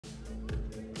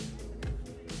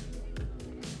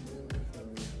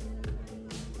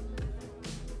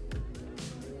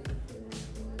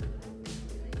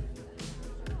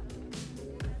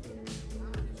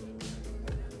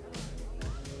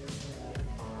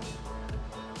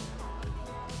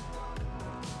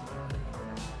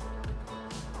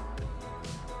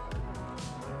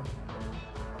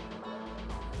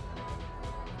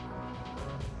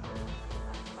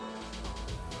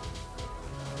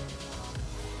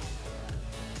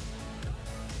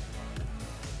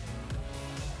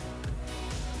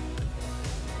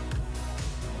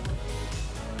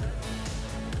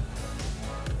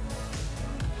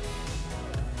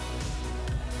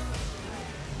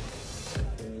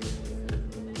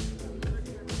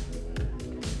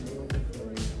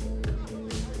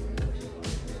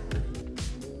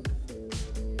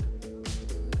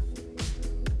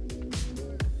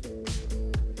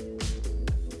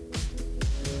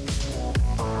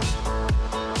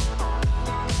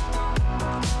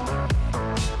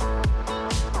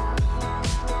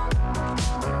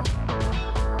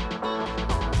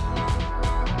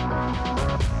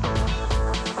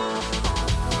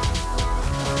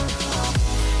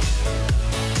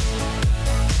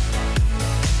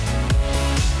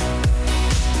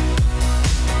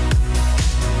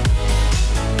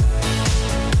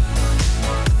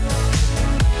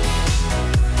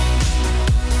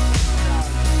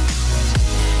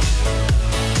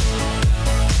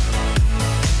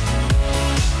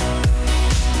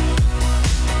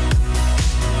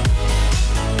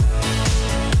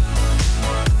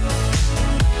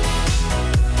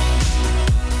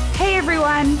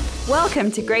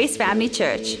Welcome to Grace Family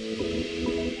Church.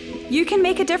 You can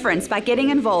make a difference by getting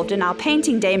involved in our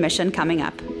Painting Day mission coming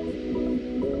up.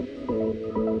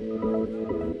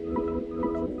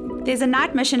 There's a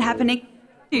night mission happening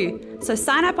too, so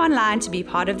sign up online to be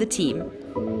part of the team.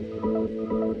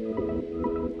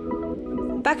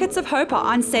 Buckets of Hope are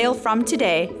on sale from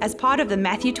today as part of the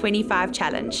Matthew 25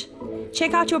 challenge.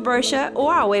 Check out your brochure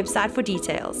or our website for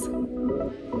details.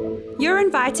 You're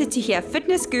invited to hear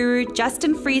fitness guru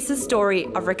Justin Freese's story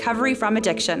of recovery from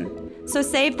addiction, so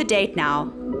save the date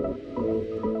now.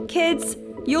 Kids,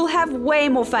 you'll have way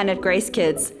more fun at Grace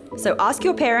Kids, so ask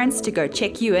your parents to go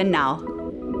check you in now.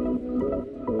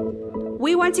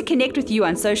 We want to connect with you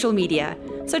on social media,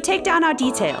 so take down our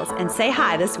details and say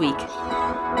hi this week.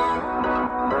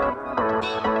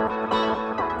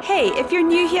 Hey, if you're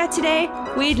new here today,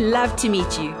 we'd love to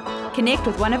meet you. Connect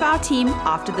with one of our team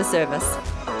after the service.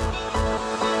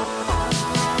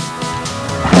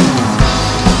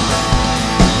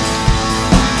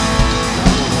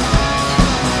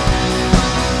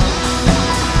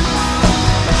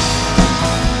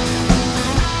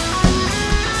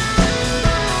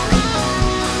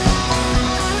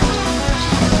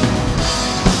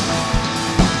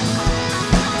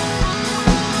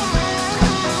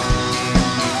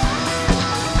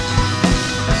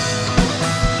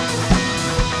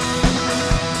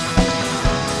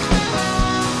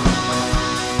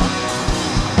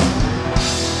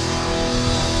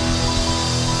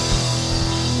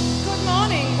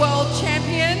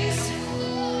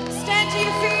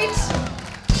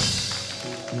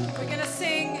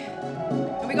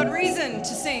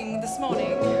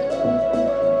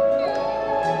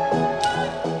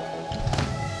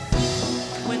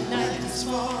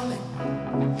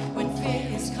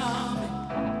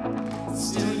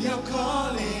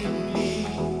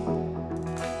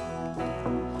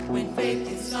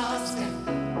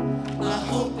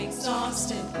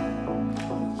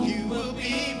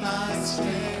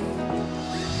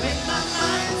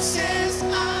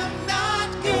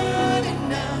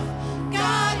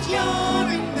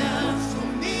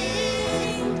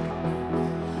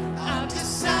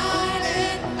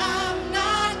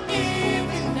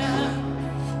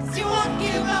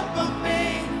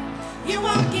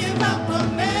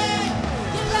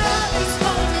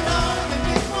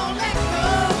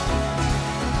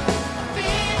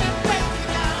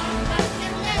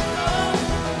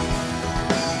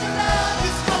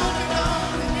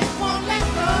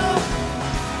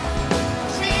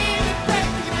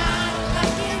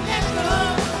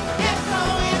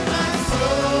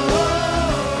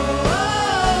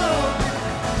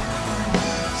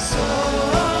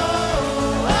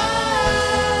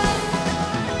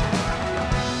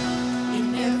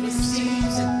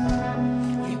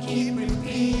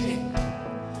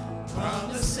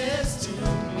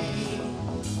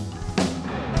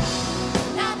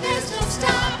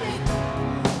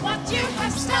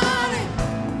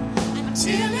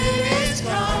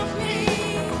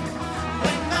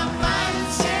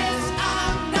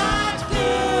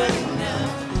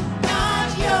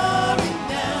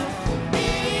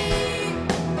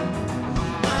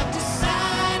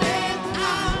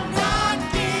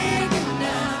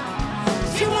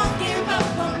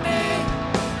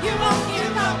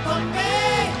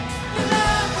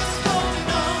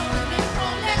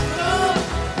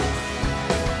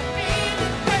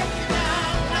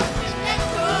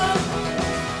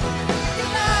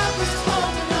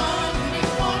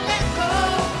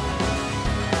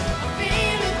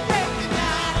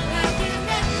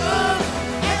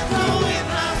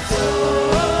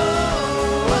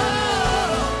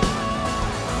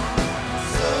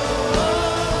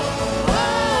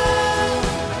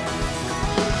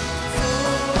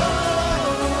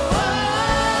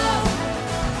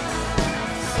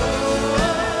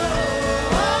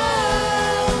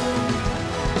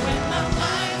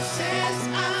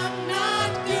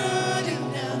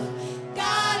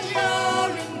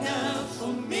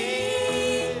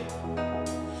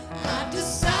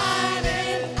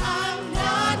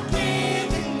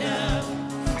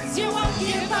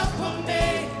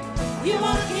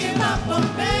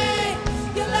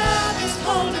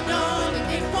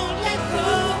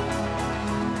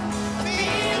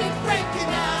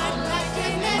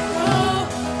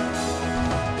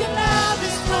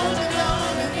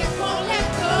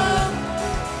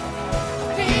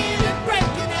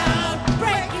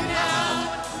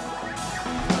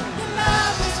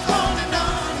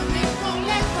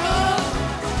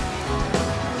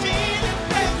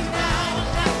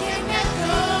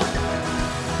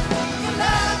 Your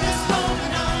love is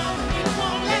holding on.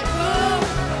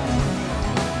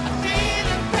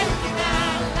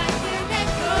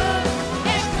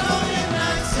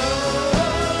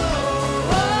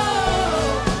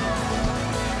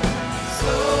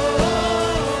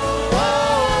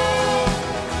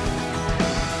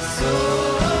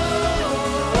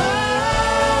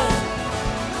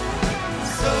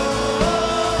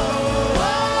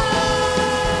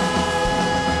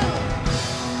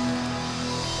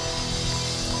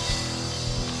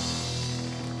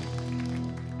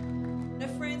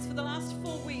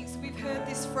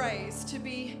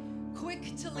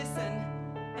 quick to listen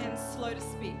and slow to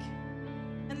speak.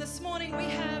 And this morning we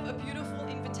have a beautiful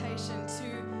invitation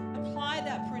to apply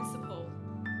that principle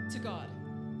to God.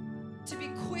 To be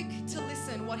quick to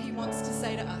listen what He wants to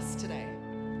say to us today.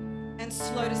 And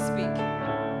slow to speak.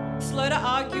 Slow to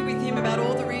argue with Him about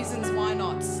all the reasons why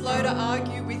not. Slow to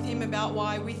argue with Him about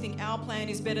why we think our plan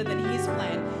is better than His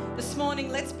plan. This morning,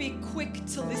 let's be quick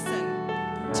to listen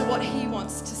to what He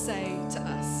wants to say to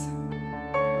us.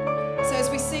 So as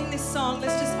we sing this song,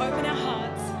 let's just open our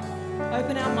hearts,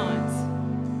 open our minds,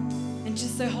 and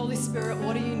just say, Holy Spirit,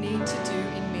 what do you need to do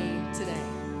in me today?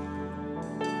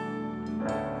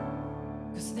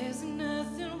 Because there's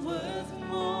nothing worth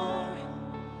more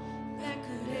that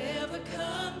could ever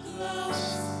come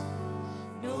close.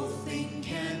 Nothing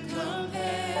can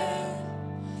compare.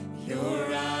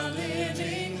 You're our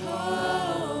living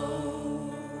hope.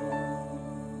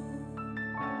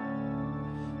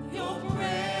 Your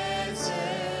presence,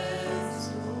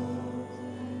 Lord.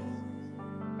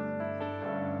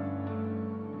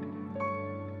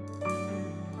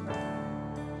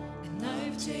 And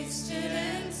I've tasted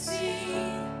and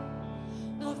seen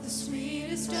of the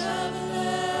sweetest of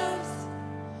loves,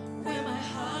 where my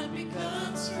heart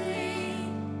becomes free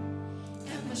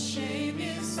and my shame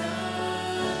is undone.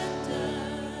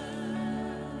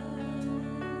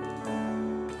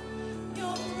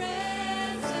 Your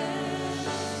presence,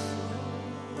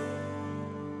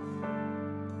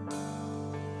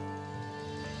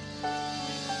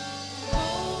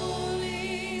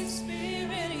 Holy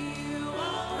Spirit, you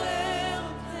are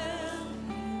welcome.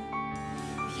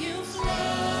 You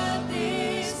flood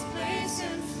this place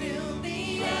and fill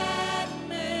the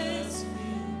atmosphere.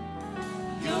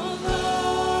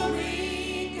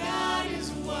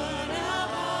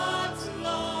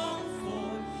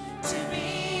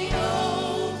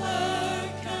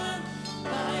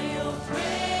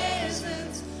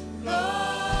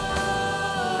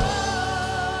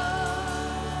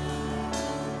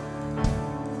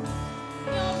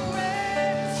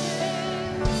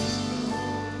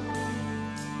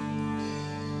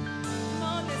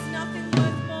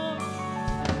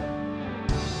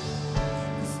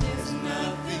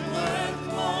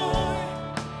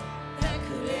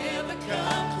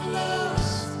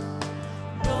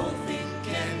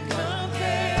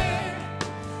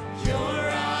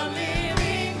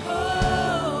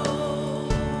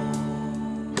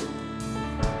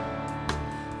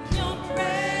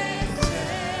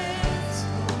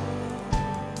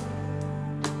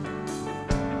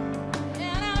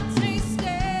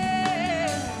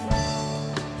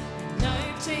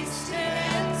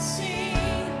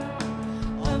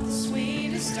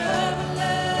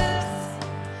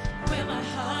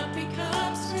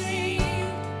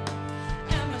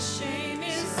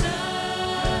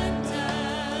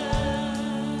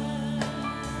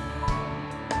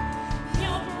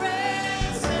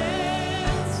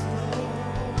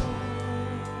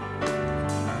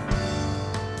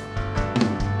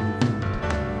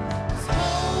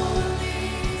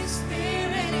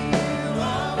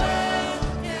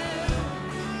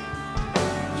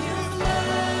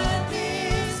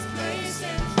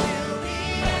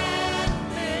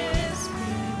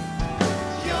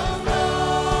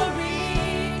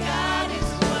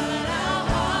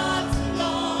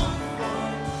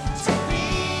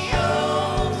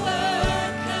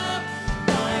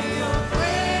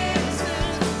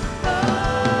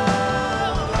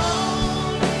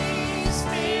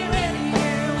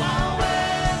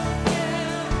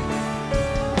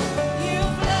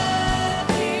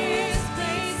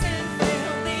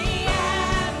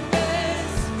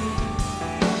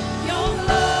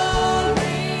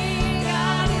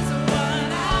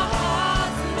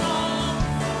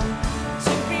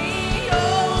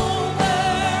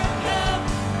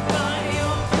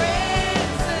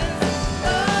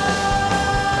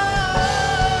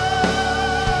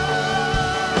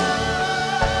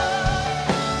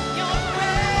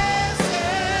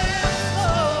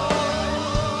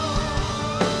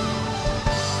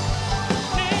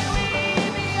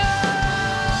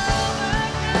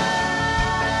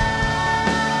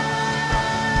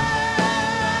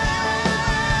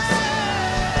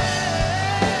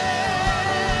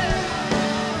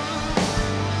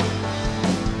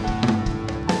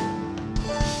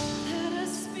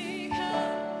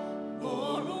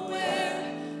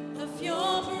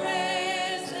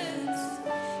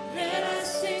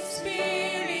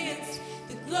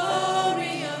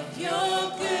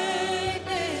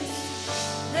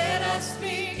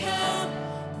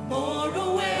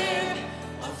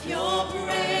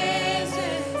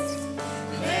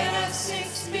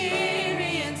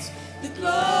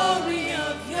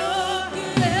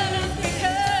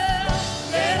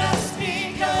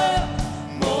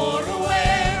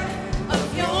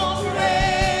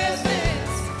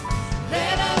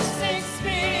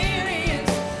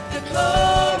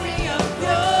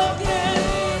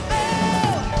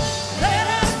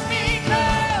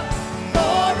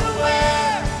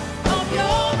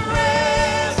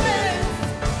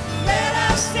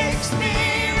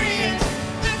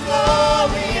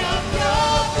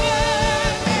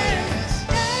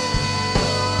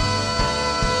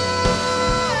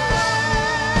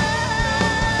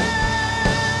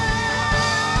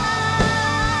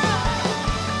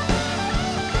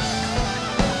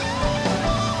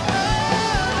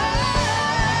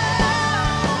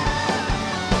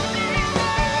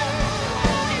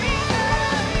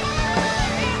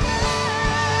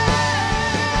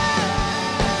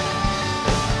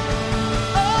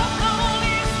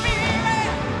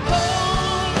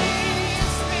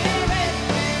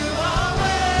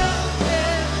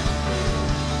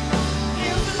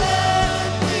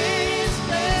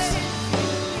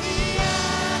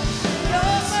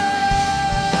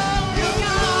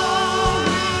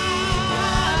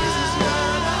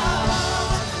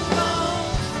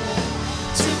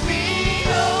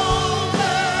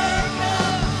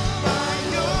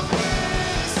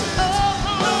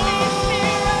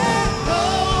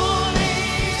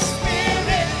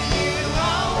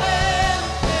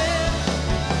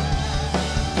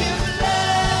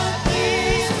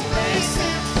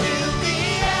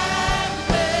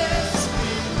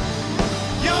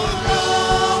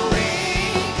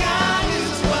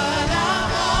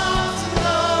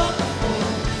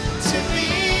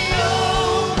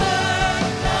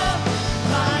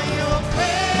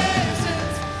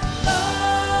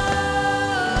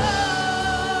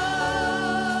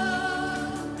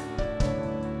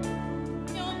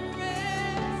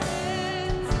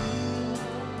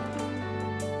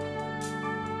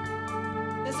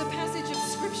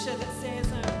 scripture that says,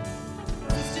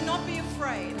 do not be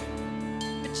afraid,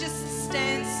 but just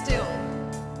stand still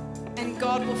and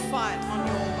God will fight on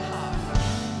your behalf.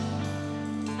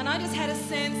 And I just had a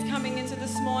sense coming into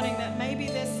this morning that maybe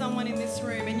there's someone in this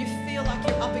room and you feel like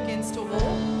you're up against a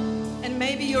wall, and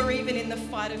maybe you're even in the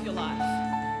fight of your life.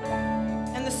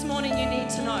 And this morning you need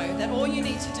to know that all you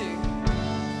need to do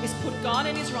is put God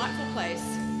in his rightful place,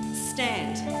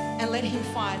 stand, and let him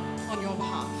fight on your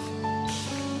behalf.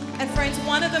 And friends,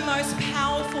 one of the most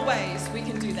powerful ways we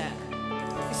can do that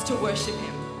is to worship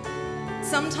him.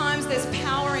 Sometimes there's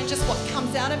power in just what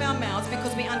comes out of our mouths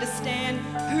because we understand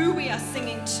who we are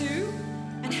singing to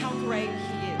and how great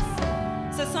he is.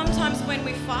 So sometimes when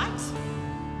we fight,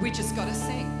 we just got to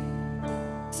sing.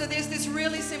 So there's this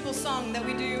really simple song that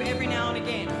we do every now and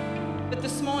again. But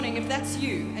this morning, if that's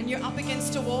you and you're up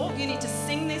against a wall, you need to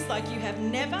sing this like you have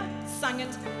never sung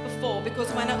it before, because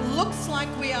when it looks like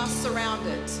we are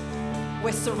surrounded,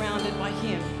 we're surrounded by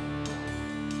him.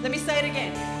 Let me say it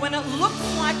again. When it looks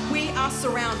like we are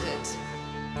surrounded,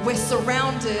 we're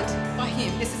surrounded by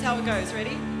him. This is how it goes.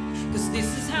 Ready? Because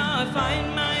this is how I fight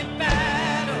my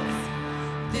battles.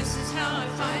 This is how I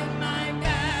fight my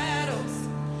battles.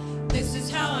 This is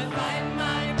how I fight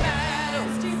my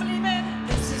battles. Do you believe it?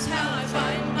 This is how I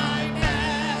fight my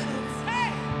battles.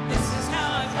 Hey! This is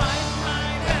how I fight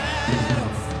my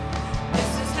battles.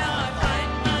 This is how I fight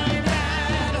my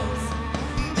battles.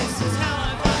 This is how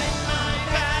I fight my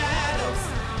battles.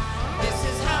 This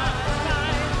is how I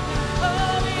fight.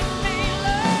 Oh, it may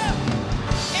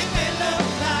look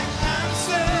like I'm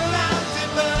surrounded,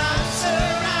 but I'm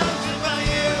surrounded by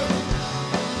you.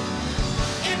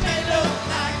 It may look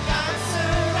like I'm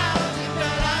surrounded,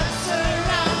 but I'm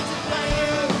surrounded by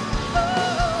you.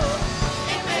 Oh,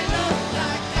 it may look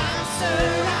like I'm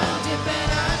surrounded, but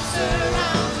I'm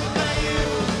surrounded by you.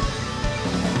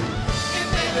 It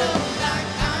may look like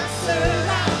I'm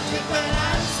surrounded, but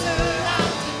I'm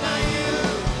surrounded by you.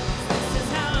 This is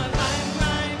how I fight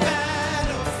my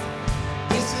battles.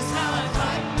 This is how I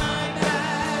fight my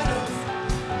battles.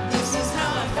 This is how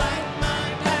I fight my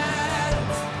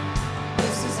battles.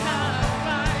 This is how I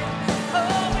fight.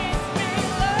 Oh,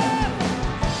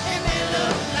 it may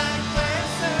look like we're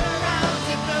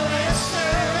surrounded, but we're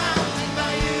surrounded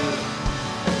by you.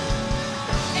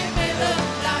 It may look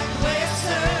like we're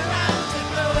surrounded,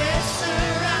 but we're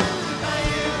surrounded by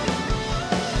you.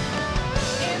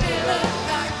 It may look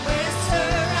like we're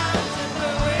surrounded,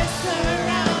 but we're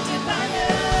surrounded by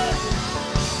you.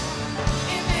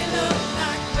 It may look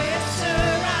like we're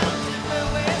surrounded, but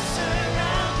we're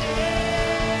surrounded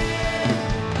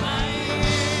by you.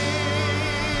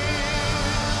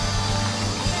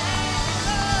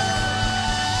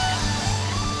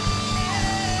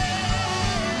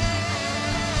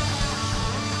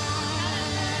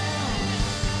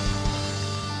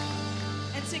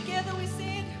 And together we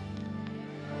sing,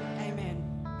 amen.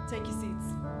 Take your seats.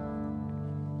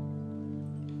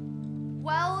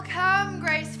 Welcome,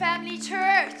 Grace Family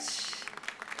Church.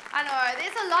 I know,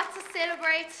 there's a lot to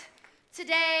celebrate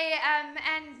today,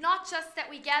 and not just that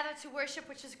we gather to worship,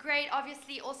 which is great,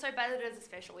 obviously, also, but it is a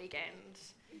special weekend.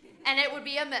 And it would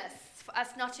be amiss for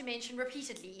us not to mention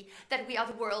repeatedly that we are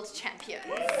the world champions.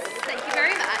 Thank you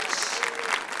very much.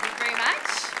 Thank you very much.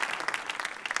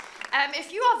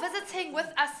 If you are visiting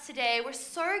with us today, we're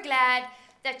so glad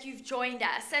that you've joined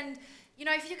us. And, you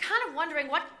know, if you're kind of wondering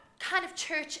what kind of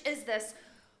church is this,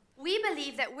 we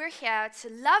believe that we're here to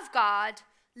love God,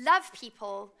 love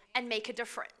people, and make a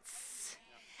difference.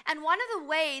 And one of the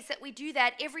ways that we do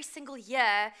that every single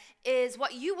year is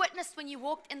what you witnessed when you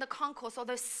walked in the concourse, or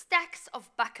those stacks of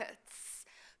buckets.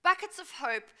 Buckets of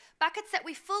hope, buckets that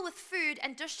we fill with food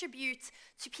and distribute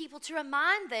to people to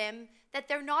remind them that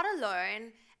they're not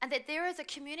alone and that there is a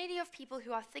community of people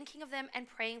who are thinking of them and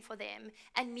praying for them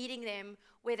and meeting them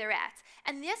where they're at.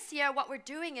 And this year, what we're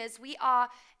doing is we are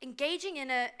engaging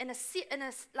in a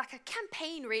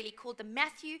campaign really called the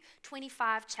Matthew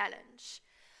 25 Challenge.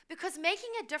 Because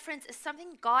making a difference is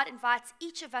something God invites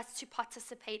each of us to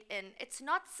participate in. It's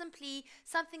not simply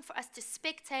something for us to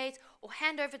spectate or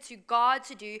hand over to God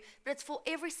to do, but it's for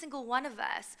every single one of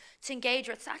us to engage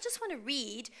with. So I just want to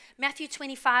read Matthew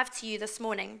 25 to you this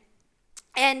morning.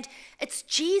 And it's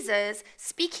Jesus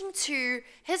speaking to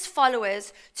his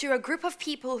followers, to a group of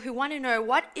people who want to know,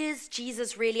 what is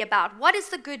Jesus really about? What is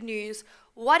the good news?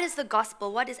 What is the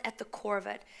gospel? What is at the core of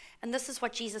it? And this is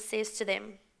what Jesus says to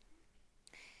them.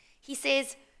 He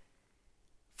says,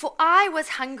 "For I was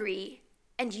hungry,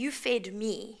 and you fed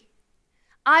me.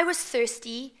 I was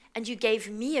thirsty, and you gave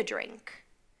me a drink.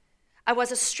 I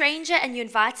was a stranger, and you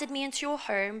invited me into your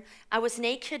home. I was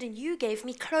naked, and you gave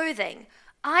me clothing.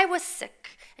 I was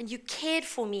sick, and you cared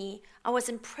for me. I was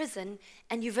in prison,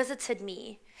 and you visited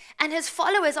me. And his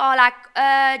followers are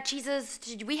like, Jesus,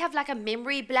 did we have like a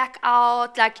memory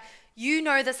blackout? Like, you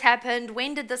know this happened.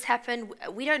 When did this happen?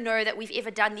 We don't know that we've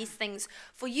ever done these things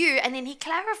for you. And then he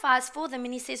clarifies for them,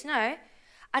 and he says, no,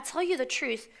 I tell you the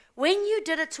truth. When you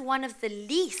did it to one of the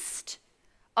least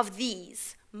of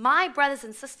these, my brothers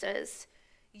and sisters,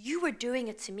 you were doing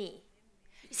it to me.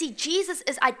 You see, Jesus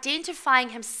is identifying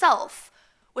himself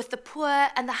with the poor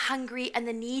and the hungry and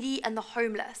the needy and the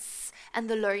homeless and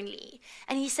the lonely.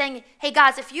 And he's saying, hey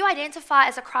guys, if you identify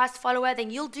as a Christ follower, then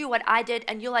you'll do what I did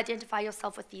and you'll identify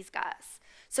yourself with these guys.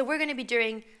 So we're going to be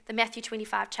doing the Matthew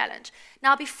 25 challenge.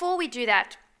 Now, before we do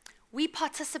that, we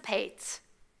participate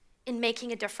in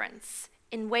making a difference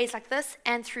in ways like this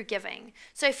and through giving.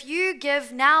 So if you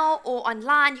give now or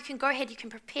online, you can go ahead, you can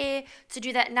prepare to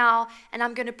do that now, and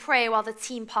I'm going to pray while the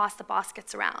team pass the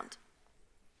baskets around.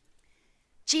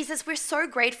 Jesus, we're so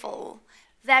grateful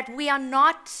that we are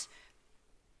not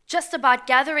just about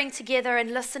gathering together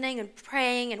and listening and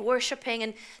praying and worshiping,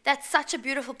 and that's such a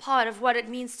beautiful part of what it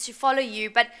means to follow you,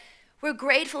 but we're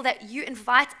grateful that you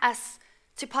invite us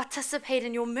to participate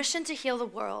in your mission to heal the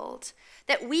world,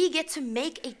 that we get to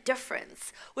make a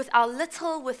difference with our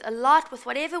little, with a lot, with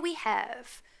whatever we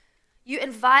have. You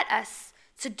invite us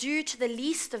to do to the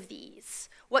least of these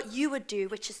what you would do,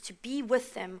 which is to be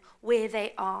with them where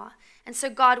they are. And so,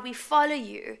 God, we follow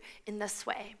you in this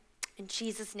way. In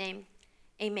Jesus' name,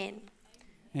 amen.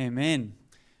 Amen.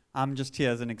 I'm just here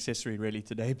as an accessory really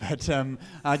today, but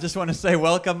I just want to say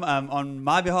welcome on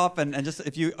my behalf, and just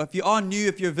if you are new,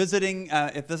 if you're visiting,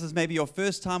 if this is maybe your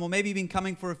first time, or maybe you've been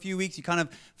coming for a few weeks, you're kind of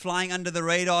flying under the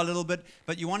radar a little bit,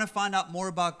 but you want to find out more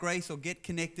about Grace or get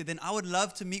connected, then I would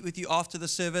love to meet with you after the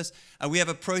service. We have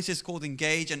a process called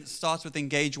Engage, and it starts with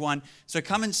Engage 1. So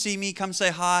come and see me, come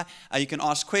say hi. You can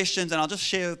ask questions, and I'll just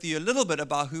share with you a little bit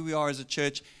about who we are as a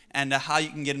church and how you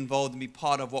can get involved and be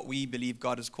part of what we believe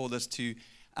God has called us to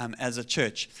as a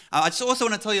church. I just also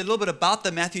want to tell you a little bit about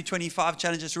the Matthew 25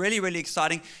 challenge. It's really, really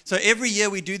exciting. So every year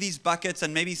we do these buckets,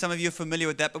 and maybe some of you are familiar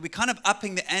with that, but we're kind of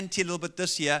upping the ante a little bit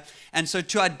this year. And so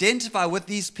to identify with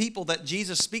these people that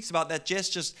Jesus speaks about, that Jess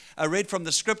just read from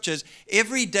the scriptures,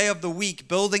 every day of the week,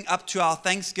 building up to our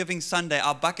Thanksgiving Sunday,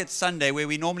 our Bucket Sunday, where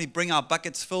we normally bring our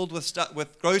buckets filled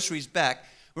with groceries back,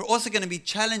 we're also going to be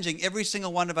challenging every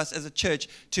single one of us as a church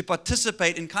to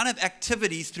participate in kind of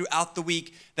activities throughout the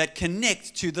week that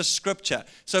connect to the scripture.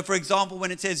 So, for example,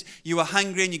 when it says you were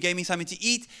hungry and you gave me something to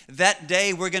eat, that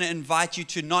day we're going to invite you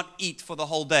to not eat for the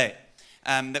whole day.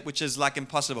 Which is like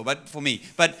impossible, but for me.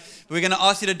 But we're going to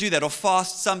ask you to do that or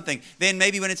fast something. Then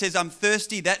maybe when it says I'm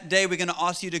thirsty, that day we're going to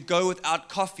ask you to go without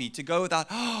coffee, to go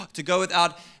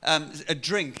without a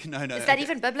drink. No. Is that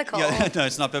even biblical? Yeah, no,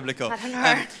 it's not biblical. I don't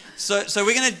know. So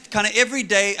we're going to kind of every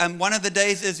day. One of the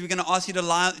days is we're going to ask you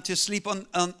to sleep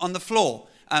on the floor.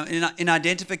 In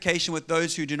identification with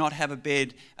those who do not have a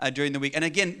bed during the week. And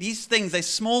again, these things, they're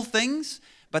small things,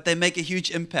 but they make a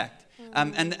huge impact.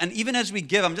 And even as we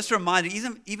give, I'm just reminded,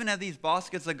 even as these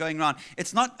baskets are going around,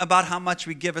 it's not about how much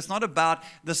we give. It's not about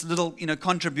this little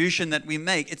contribution that we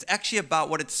make. It's actually about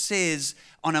what it says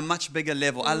on a much bigger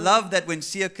level. I love that when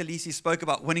Siya Kolisi spoke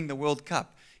about winning the World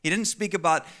Cup, he didn't speak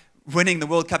about winning the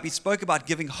World Cup. He spoke about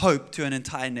giving hope to an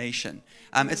entire nation.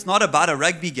 It's not about a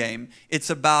rugby game. It's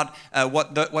about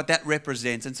what that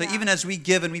represents. And so even as we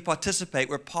give and we participate,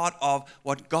 we're part of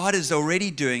what God is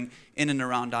already doing in and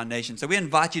around our nation. So we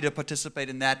invite you to participate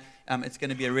in that. It's going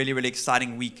to be a really, really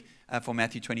exciting week for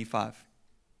Matthew 25.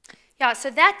 Yeah,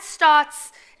 so that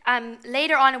starts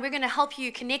later on, and we're going to help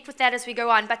you connect with that as we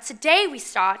go on. But today we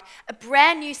start a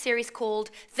brand new series called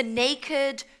The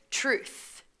Naked Truth.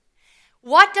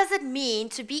 What does it mean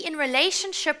to be in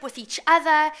relationship with each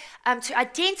other, to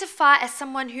identify as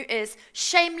someone who is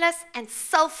shameless and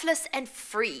selfless and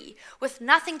free, with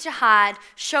nothing to hide,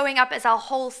 showing up as our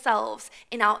whole selves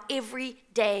in our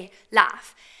everyday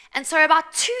life? And so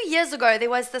about 2 years ago, there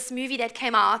was this movie that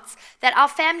came out that our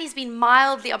family's been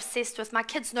mildly obsessed with. My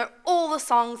kids know all the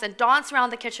songs and dance around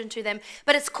the kitchen to them,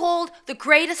 but it's called The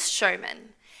Greatest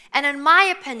Showman. And in my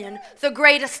opinion, the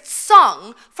greatest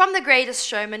song from The Greatest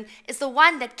Showman is the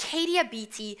one that Katie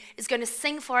Abiti is going to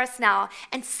sing for us now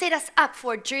and set us up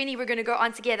for a journey we're going to go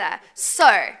on together.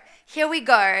 So, here we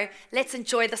go. Let's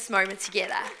enjoy this moment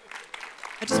together.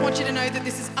 I just want you to know that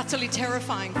this is utterly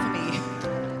terrifying for me.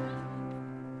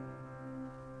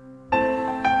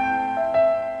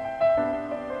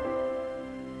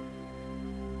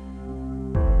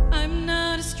 I'm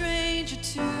not a stranger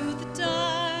to the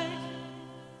dark.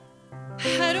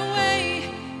 Hide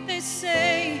away, they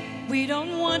say, we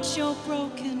don't want your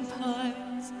broken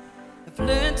parts. I've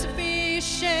learned to be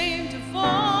ashamed of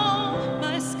all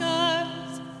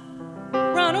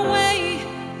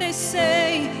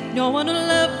wanna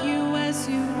love you as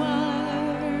you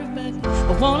are, but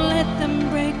I won't let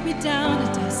them break me down to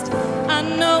dust. I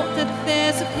know that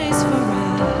there's a place for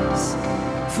us,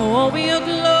 for we are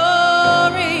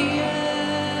glorious.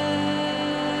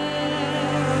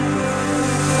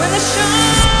 When the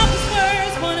sharpest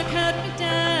words wanna cut me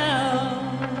down,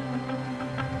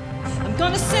 I'm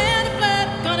gonna send a flood,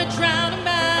 gonna drown them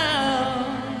out.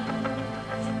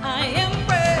 I am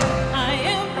brave, I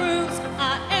am bruised,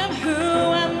 I am who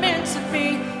I'm meant to be.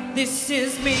 This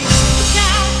is me. Look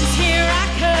out, 'cause here I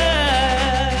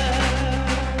come,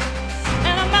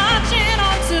 and I'm marching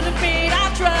on to the beat I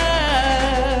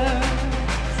drum.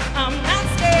 I'm not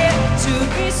scared to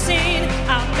be seen,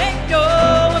 I'll make no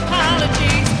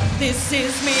apologies. This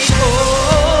is me.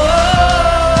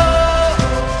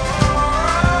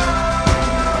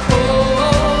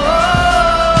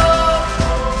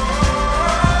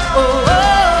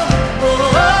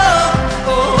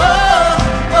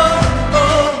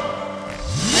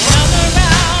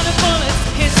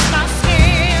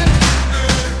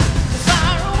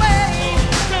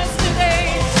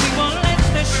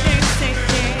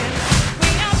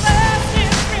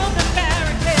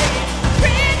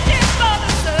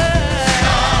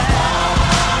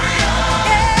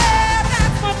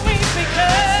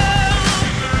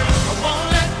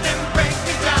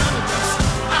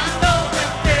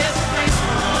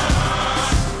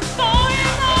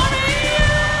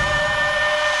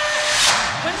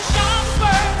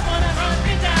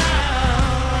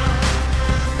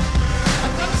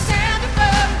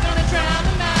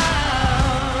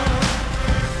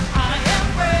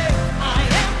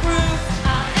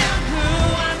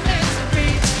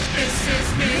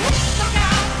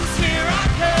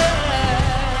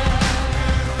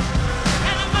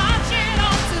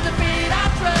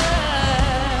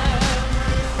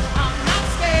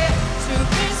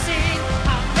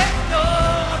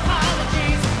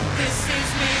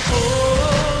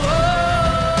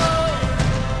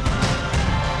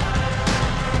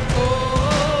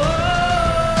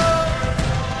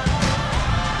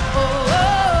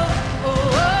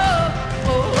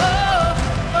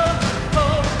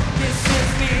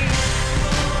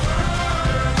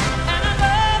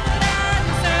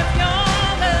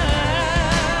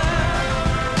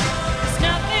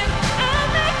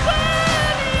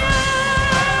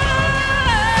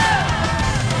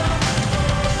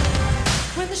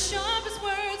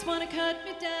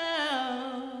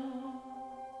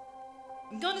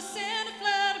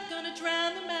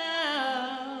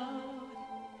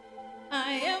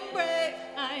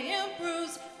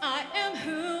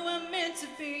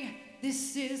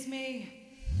 This is me.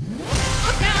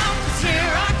 Look out, 'cause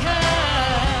here I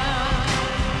come,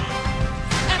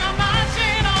 and I'm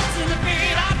marching on to the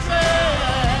beat I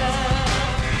drum.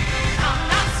 I'm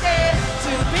not scared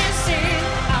to be seen,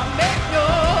 I'll make no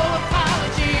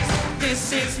apologies. This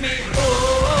is me.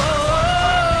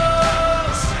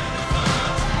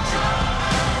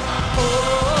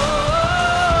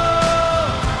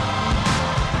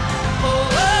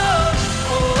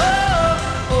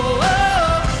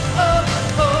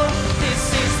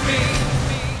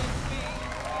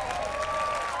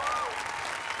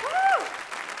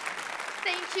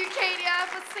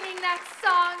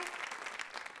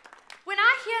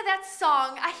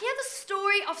 I hear the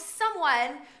story of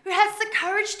someone who has the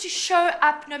courage to show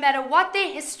up no matter what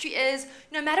their history is,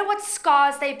 no matter what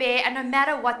scars they bear, and no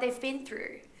matter what they've been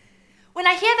through. When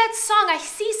I hear that song, I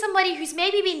see somebody who's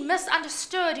maybe been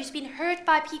misunderstood, who's been hurt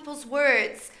by people's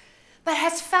words, but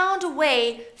has found a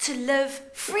way to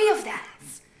live free of that.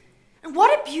 And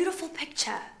what a beautiful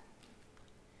picture.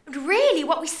 And really,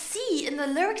 what we see in the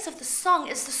lyrics of the song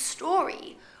is the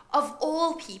story of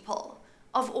all people,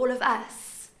 of all of us.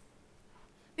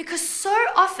 Because so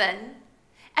often,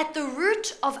 at the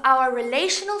root of our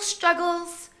relational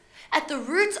struggles, at the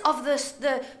root of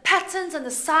the patterns and the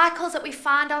cycles that we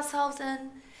find ourselves in,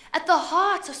 at the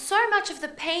heart of so much of the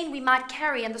pain we might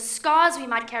carry and the scars we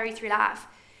might carry through life,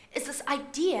 is this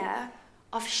idea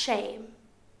of shame.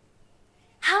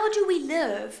 How do we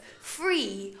live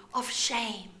free of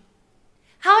shame?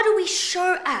 How do we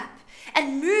show up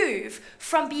and move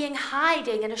from being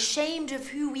hiding and ashamed of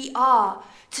who we are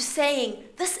to saying,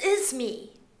 this is me?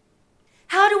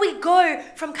 How do we go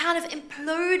from kind of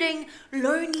imploding,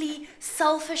 lonely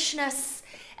selfishness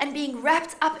and being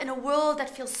wrapped up in a world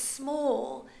that feels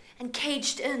small and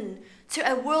caged in to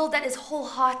a world that is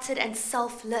wholehearted and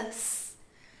selfless?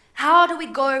 How do we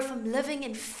go from living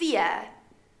in fear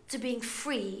to being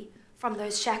free from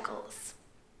those shackles?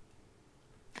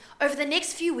 Over the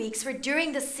next few weeks, we're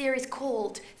doing this series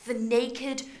called The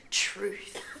Naked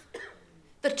Truth.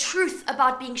 The truth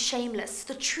about being shameless,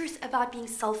 the truth about being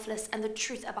selfless, and the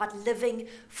truth about living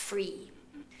free.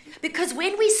 Because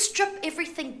when we strip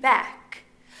everything back,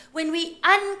 when we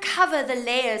uncover the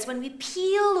layers, when we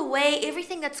peel away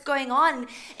everything that's going on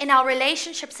in our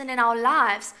relationships and in our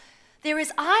lives, there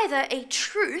is either a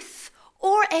truth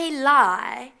or a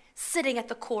lie sitting at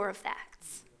the core of that.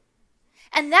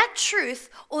 And that truth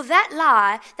or that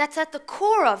lie that's at the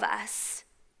core of us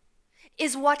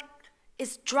is what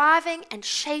is driving and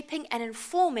shaping and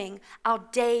informing our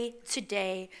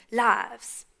day-to-day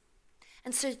lives.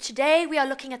 And so today we are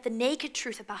looking at the naked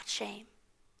truth about shame.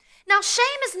 Now, shame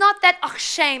is not that, oh,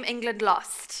 shame, England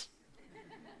lost.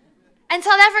 And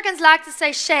South Africans like to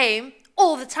say shame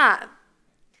all the time.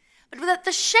 But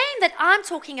the shame that I'm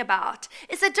talking about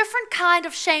is a different kind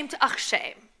of shame to ach,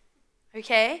 shame.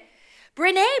 Okay?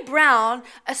 Brené Brown,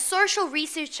 a social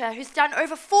researcher who's done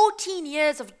over 14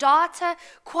 years of data,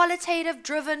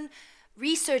 qualitative-driven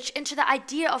research into the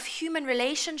idea of human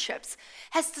relationships,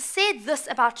 has said this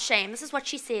about shame. This is what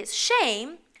she says.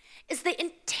 Shame is the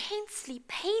intensely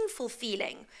painful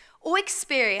feeling or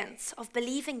experience of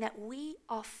believing that we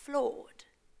are flawed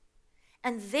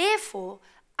and therefore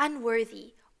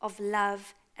unworthy of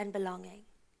love and belonging.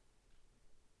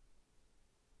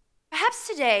 Perhaps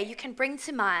today you can bring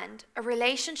to mind a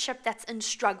relationship that's in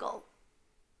struggle.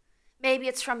 Maybe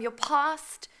it's from your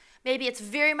past. Maybe it's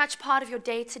very much part of your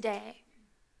day-to-day.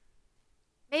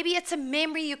 Maybe it's a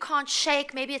memory you can't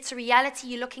shake. Maybe it's a reality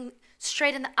you're looking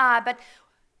straight in the eye. But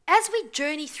as we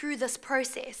journey through this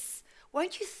process,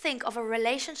 won't you think of a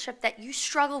relationship that you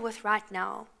struggle with right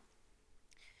now?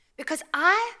 Because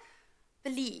I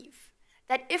believe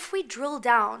that if we drill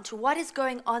down to what is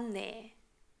going on there,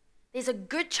 there's a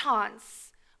good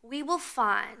chance we will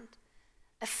find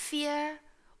a fear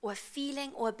or a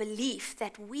feeling or a belief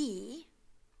that we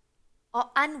are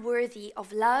unworthy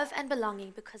of love and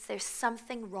belonging because there's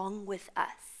something wrong with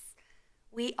us.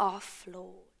 We are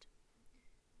flawed.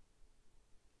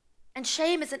 And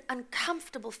shame is an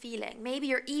uncomfortable feeling. Maybe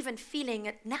you're even feeling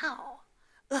it now.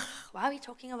 Ugh, why are we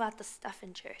talking about this stuff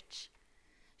in church?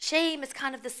 Shame is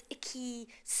kind of this icky,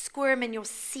 squirm in your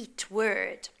seat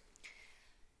word.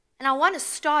 And I want to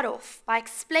start off by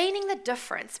explaining the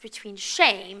difference between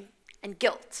shame and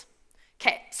guilt.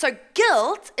 Okay, so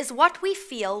guilt is what we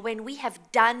feel when we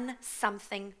have done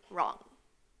something wrong.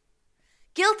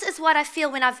 Guilt is what I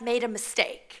feel when I've made a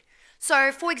mistake.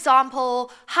 So, for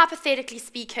example, hypothetically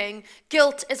speaking,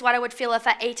 guilt is what I would feel if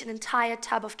I ate an entire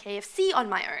tub of KFC on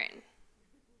my own.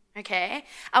 Okay?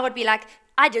 I would be like,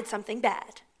 I did something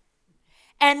bad.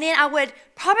 And then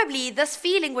this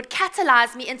feeling would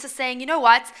catalyze me into saying, you know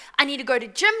what, I need to go to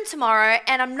gym tomorrow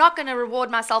and I'm not going to reward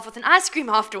myself with an ice cream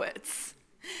afterwards.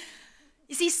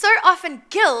 You see, so often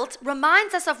guilt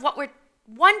reminds us of what we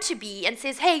want to be and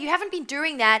says, hey, you haven't been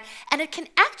doing that, and it can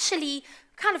actually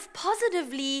kind of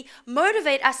positively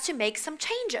motivate us to make some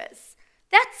changes.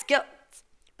 That's guilt.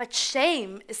 But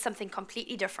shame is something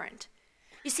completely different.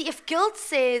 You see, if guilt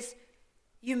says,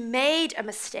 you made a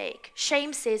mistake,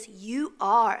 shame says you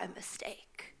are a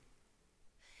mistake.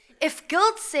 If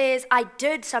guilt says I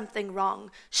did something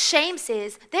wrong, shame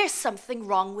says there's something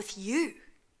wrong with you.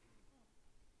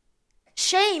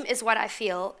 Shame is what I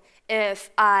feel if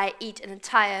I eat an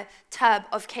entire tub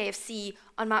of KFC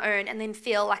on my own and then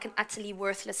feel like an utterly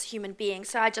worthless human being.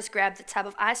 So I just grab the tub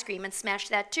of ice cream and smash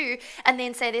that too, and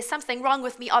then say there's something wrong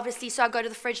with me, obviously, so I go to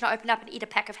the fridge and I open up and eat a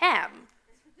pack of ham.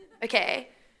 Okay?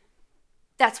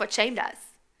 That's what shame does.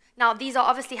 Now, these are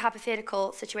obviously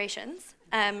hypothetical situations.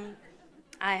 I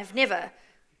have never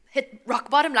hit rock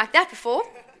bottom like that before.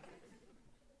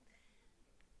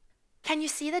 Can you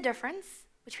see the difference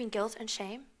between guilt and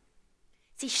shame?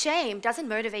 See, shame doesn't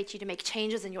motivate you to make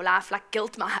changes in your life like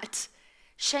guilt might.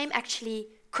 Shame actually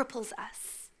cripples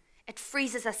us. It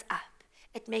freezes us up.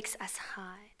 It makes us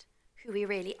hide who we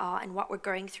really are and what we're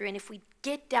going through. And if we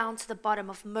get down to the bottom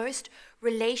of most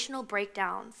relational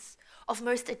breakdowns, of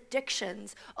most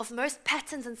addictions, of most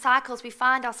patterns and cycles we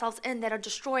find ourselves in that are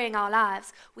destroying our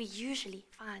lives, we usually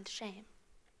find shame.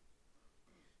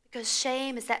 Because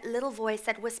shame is that little voice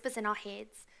that whispers in our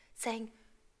heads saying,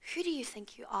 who do you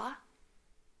think you are?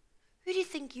 Who do you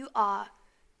think you are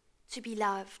to be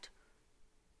loved,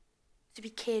 to be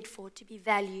cared for, to be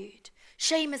valued?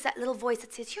 Shame is that little voice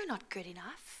that says, you're not good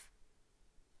enough.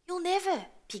 You'll never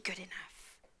be good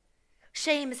enough.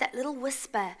 Shame is that little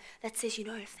whisper that says, you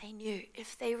know, if they knew,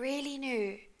 if they really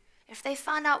knew, if they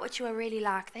found out what you are really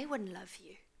like, they wouldn't love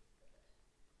you.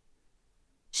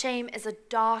 Shame is a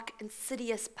dark,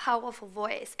 insidious, powerful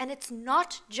voice, and it's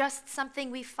not just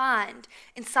something we find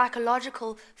in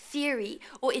psychological theory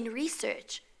or in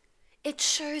research. It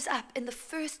shows up in the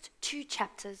first 2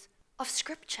 chapters of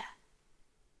Scripture.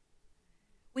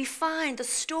 We find the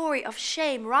story of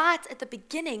shame right at the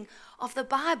beginning of the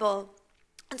Bible.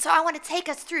 And so I want to take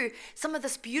us through some of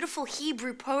this beautiful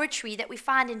Hebrew poetry that we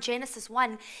find in Genesis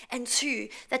 1 and 2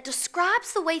 that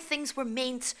describes the way things were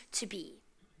meant to be.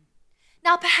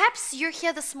 Now, perhaps you're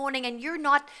here this morning and you're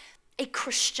not a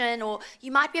Christian, or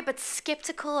you might be a bit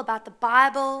skeptical about the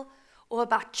Bible or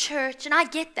about church, and I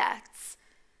get that.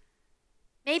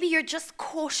 Maybe you're just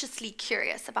cautiously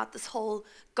curious about this whole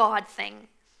God thing.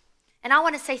 And I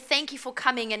want to say thank you for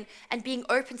coming and being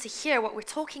open to hear what we're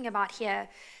talking about here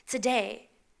today.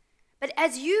 But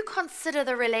as you consider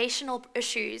the relational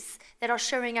issues that are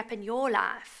showing up in your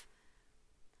life,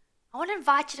 I want to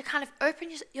invite you to kind of open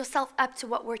yourself up to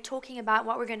what we're talking about,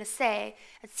 what we're going to say,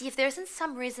 and see if there isn't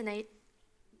something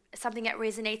that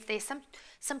resonates there,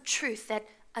 some truth that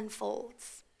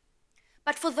unfolds.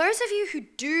 But for those of you who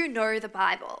do know the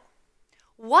Bible,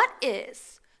 what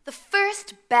is the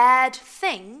first bad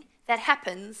thing that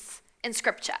happens in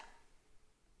Scripture?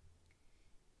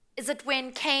 Is it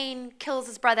when Cain kills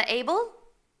his brother Abel?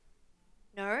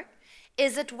 No.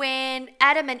 Is it when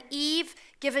Adam and Eve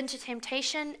give in to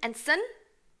temptation and sin?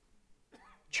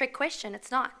 Trick question, it's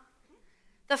not.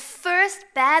 The first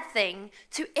bad thing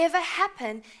to ever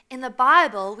happen in the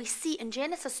Bible we see in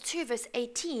Genesis 2 verse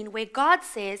 18, where God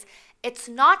says, "It's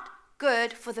not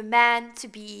good for the man to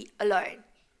be alone."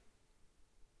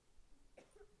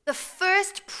 The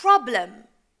first problem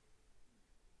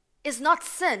is not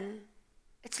sin,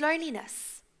 it's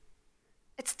loneliness,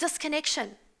 it's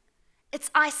disconnection,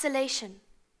 it's isolation.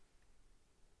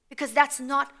 Because that's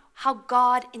not how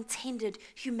God intended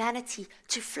humanity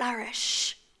to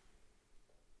flourish.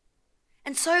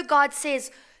 And so God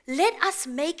says, let us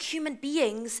make human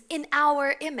beings in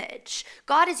our image.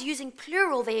 God is using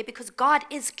plural there because God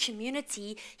is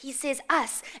community. He says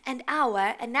us and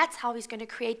our, and that's how he's going to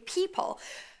create people.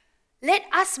 Let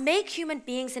us make human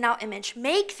beings in our image,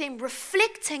 make them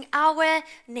reflecting our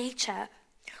nature.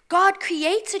 God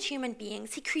created human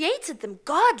beings. He created them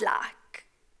godlike,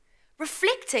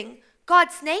 reflecting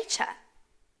God's nature.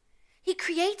 He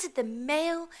created them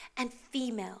male and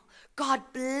female. God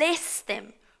blessed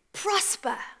them,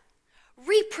 prosper,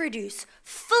 reproduce,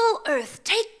 fill earth,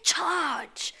 take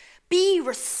charge, be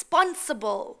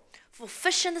responsible for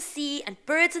fish in the sea and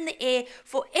birds in the air,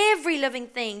 for every living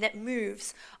thing that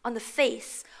moves on the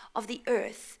face of the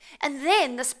earth. And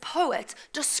then this poet,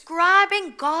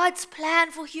 describing God's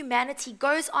plan for humanity,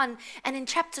 goes on and in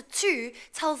chapter 2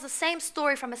 tells the same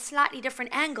story from a slightly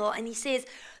different angle. And he says,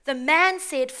 the man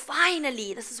said,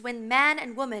 finally, this is when man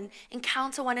and woman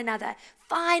encounter one another,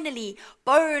 finally,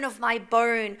 bone of my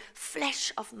bone,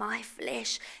 flesh of my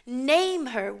flesh, name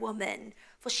her woman,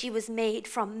 for she was made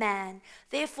from man.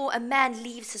 Therefore, a man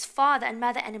leaves his father and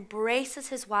mother and embraces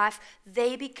his wife.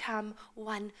 They become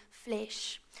one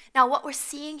flesh. Now, what we're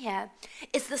seeing here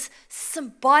is this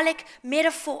symbolic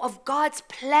metaphor of God's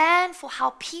plan for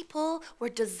how people were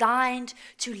designed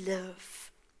to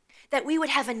live. That we would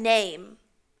have a name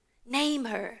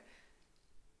her.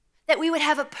 That we would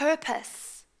have a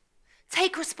purpose.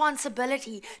 Take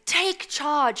responsibility. Take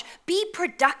charge. Be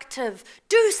productive.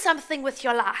 Do something with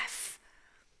your life.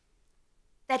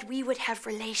 That we would have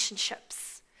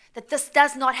relationships. That this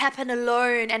does not happen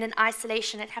alone and in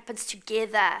isolation. It happens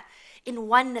together, in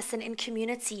oneness and in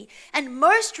community. And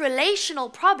most relational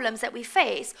problems that we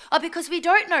face are because we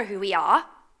don't know who we are.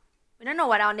 We don't know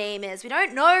what our name is. We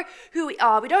don't know who we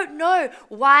are. We don't know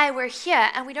why we're here.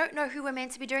 And we don't know who we're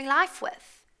meant to be doing life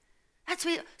with. That's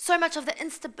where so much of the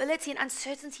instability and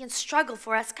uncertainty and struggle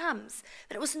for us comes.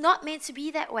 But it was not meant to be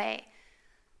that way.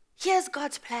 Here's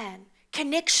God's plan.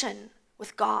 Connection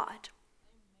with God.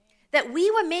 That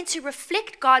we were meant to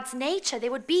reflect God's nature.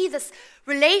 There would be this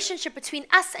relationship between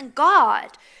us and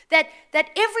God. That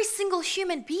every single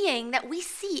human being that we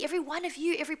see, every one of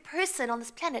you, every person on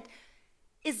this planet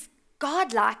is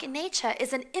godlike in nature,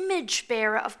 is an image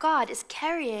bearer of God, is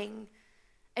carrying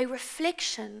a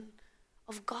reflection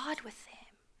of God with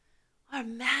them. Oh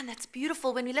man, that's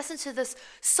beautiful. When we listen to this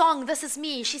song, This Is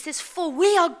Me, she says, for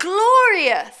we are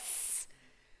glorious.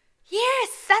 Yes,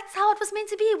 that's how it was meant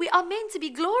to be. We are meant to be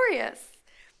glorious.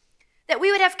 That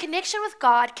we would have connection with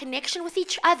God, connection with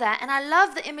each other. And I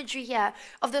love the imagery here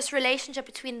of this relationship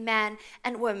between man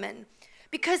and woman,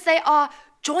 because they are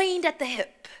joined at the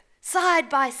hip, side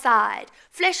by side,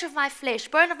 flesh of my flesh,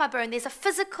 bone of my bone. There's a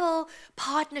physical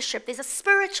partnership. There's a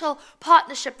spiritual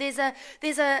partnership. There's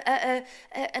an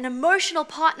emotional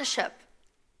partnership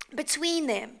between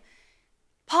them.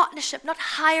 Partnership, not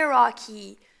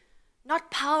hierarchy,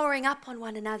 not powering up on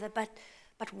one another, but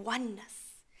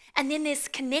oneness. And then there's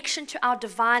connection to our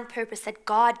divine purpose that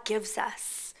God gives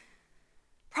us.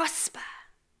 Prosper,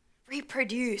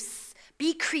 reproduce,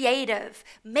 be creative,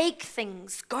 make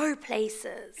things, go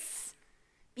places,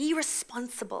 be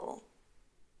responsible.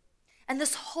 And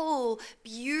this whole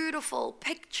beautiful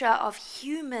picture of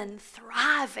human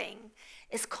thriving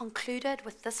is concluded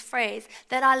with this phrase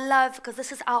that I love, because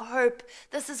this is our hope.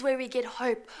 This is where we get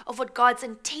hope of what God's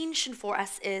intention for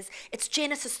us is. It's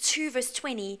Genesis 2 verse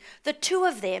 20. The two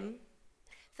of them,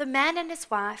 the man and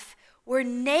his wife, were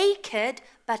naked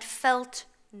but felt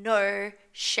no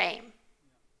shame.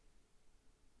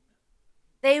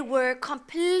 They were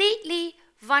completely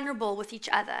vulnerable with each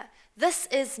other. This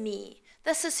is me.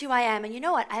 This is who I am. And you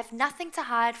know what? I have nothing to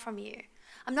hide from you.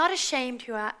 I'm not ashamed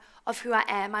of who I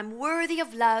am. I'm worthy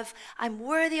of love. I'm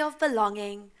worthy of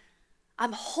belonging.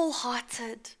 I'm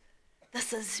wholehearted.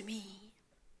 This is me.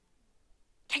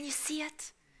 Can you see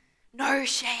it? No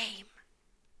shame.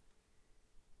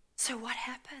 So what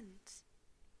happened?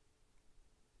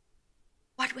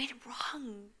 What went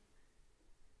wrong?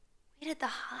 Where did the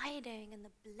hiding and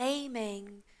the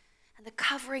blaming and the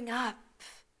covering up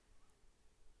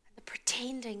and the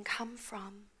pretending come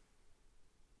from?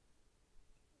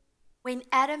 When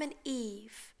Adam and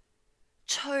Eve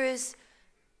chose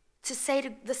to say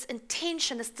to this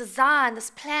intention, this design,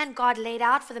 this plan God laid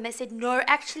out for them, they said, no,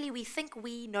 actually we think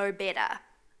we know better.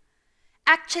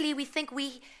 Actually we think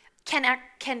we can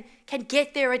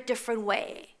get there a different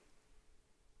way.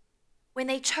 When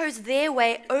they chose their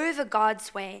way over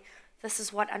God's way, this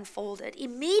is what unfolded.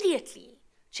 Immediately,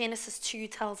 Genesis 2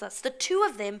 tells us, the two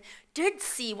of them did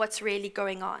see what's really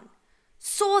going on,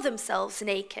 saw themselves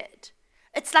naked.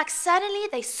 It's like suddenly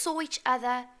they saw each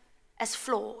other as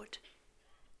flawed,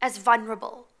 as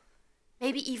vulnerable,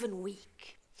 maybe even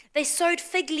weak. They sewed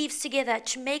fig leaves together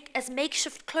to make as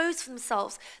makeshift clothes for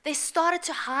themselves. They started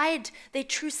to hide their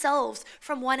true selves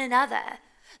from one another.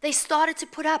 They started to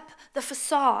put up the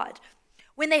facade.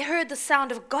 When they heard the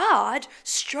sound of God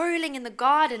strolling in the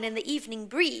garden in the evening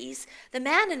breeze, the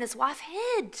man and his wife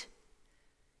hid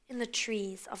in the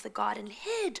trees of the garden,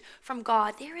 hid from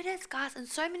God. There it is, guys. And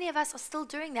so many of us are still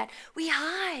doing that. We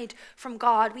hide from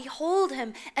God. We hold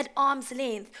him at arm's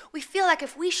length. We feel like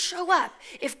if we show up,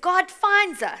 if God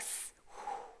finds us,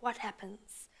 what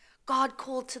happens? God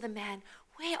called to the man,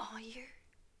 where are you?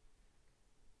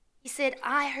 He said,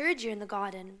 I heard you in the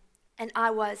garden and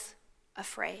I was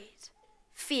afraid.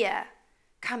 Fear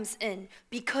comes in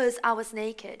because I was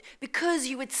naked, because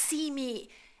you would see me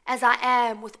as I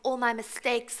am with all my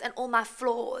mistakes and all my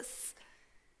flaws,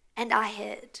 and I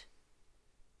hid.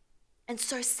 And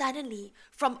so suddenly,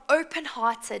 from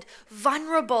open-hearted,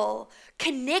 vulnerable,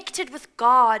 connected with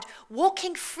God,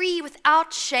 walking free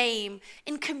without shame,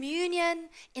 in communion,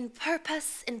 in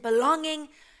purpose, in belonging,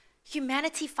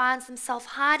 humanity finds themselves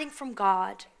hiding from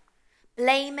God,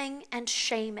 blaming and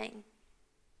shaming,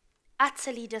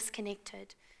 utterly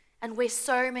disconnected, and where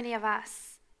so many of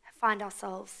us find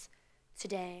ourselves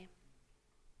today.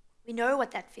 We know what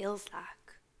that feels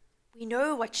like. We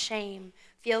know what shame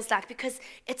feels like, because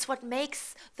it's what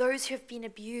makes those who have been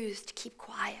abused keep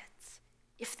quiet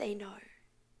if they know.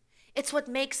 It's what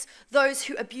makes those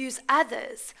who abuse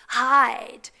others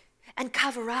hide and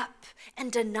cover up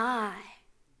and deny.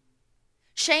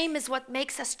 Shame is what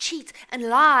makes us cheat and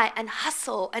lie and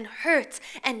hustle and hurt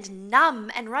and numb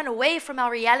and run away from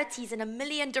our realities in a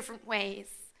million different ways.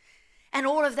 And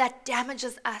all of that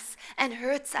damages us and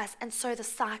hurts us, and so the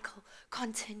cycle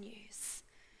continues.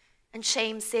 And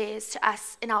shame says to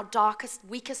us in our darkest,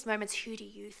 weakest moments, who do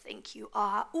you think you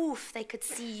are? Oof, they could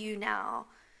see you now.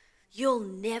 You'll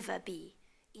never be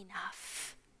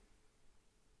enough.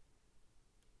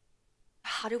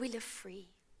 How do we live free?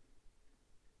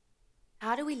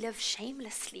 How do we live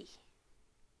shamelessly?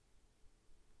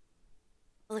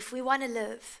 Well, if we want to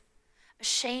live a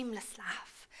shameless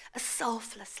life, a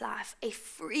selfless life, a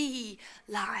free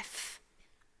life,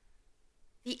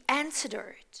 the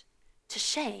antidote to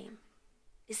shame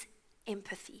is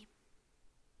empathy.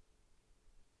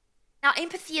 Now,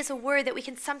 empathy is a word that we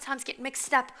can sometimes get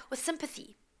mixed up with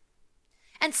sympathy.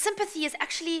 And sympathy is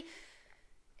actually,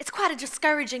 it's quite a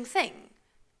discouraging thing.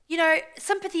 You know,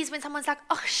 sympathy is when someone's like,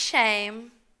 oh,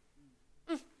 shame.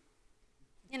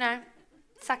 You know,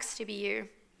 sucks to be you.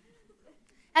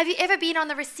 Have you ever been on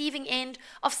the receiving end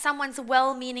of someone's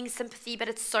well-meaning sympathy, but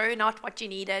it's so not what you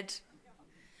needed?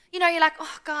 You know, you're like,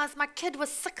 oh, guys, my kid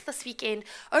was sick this weekend.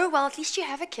 Oh, well, at least you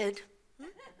have a kid.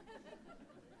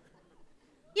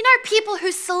 You know, people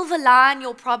who silver line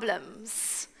your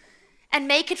problems and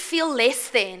make it feel less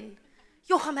than.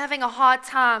 Yo, I'm having a hard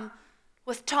time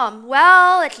with Tom.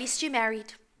 Well, at least you're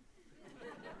married.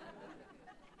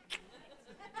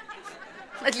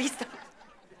 At least.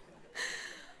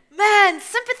 Man,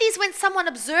 sympathy is when someone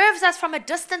observes us from a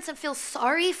distance and feels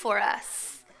sorry for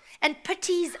us and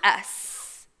pities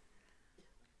us.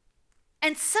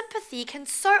 And sympathy can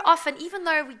so often, even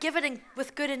though we give it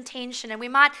with good intention and we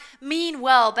might mean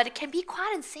well, but it can be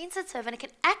quite insensitive and it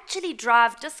can actually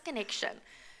drive disconnection.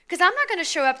 Because I'm not going to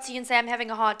show up to you and say I'm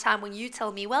having a hard time when you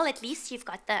tell me, well, at least you've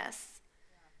got this.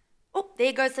 Oh,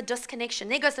 there goes the disconnection.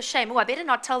 There goes the shame. Oh, I better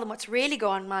not tell them what's really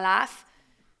going on in my life.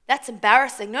 That's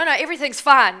embarrassing. No, everything's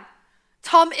fine.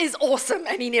 Tom is awesome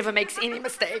and he never makes any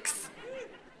mistakes.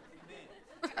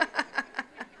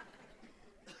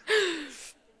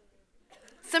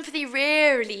 Sympathy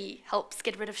rarely helps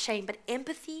get rid of shame, but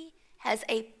empathy has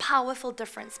a powerful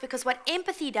difference because what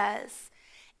empathy does,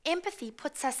 empathy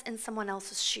puts us in someone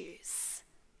else's shoes.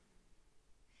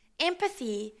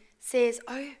 Empathy says,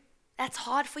 oh, that's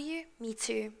hard for you? Me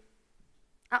too.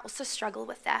 I also struggle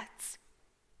with that.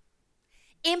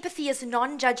 Empathy is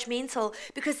non-judgmental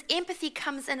because empathy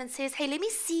comes in and says, hey, let me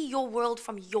see your world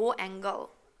from your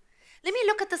angle. Let me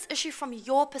look at this issue from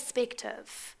your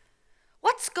perspective.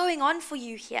 What's going on for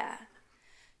you here?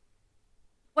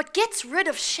 What gets rid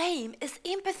of shame is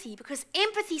empathy because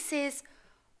empathy says,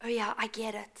 oh yeah, I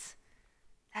get it.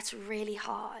 That's really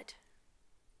hard.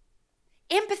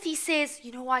 Empathy says,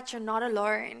 you know what, you're not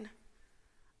alone.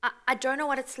 I don't know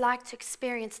what it's like to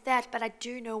experience that, but I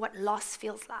do know what loss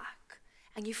feels like.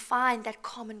 And you find that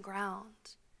common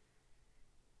ground.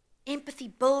 Empathy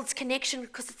builds connection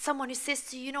because it's someone who says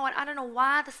to you, you know what, I don't know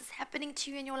why this is happening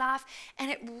to you in your life, and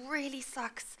it really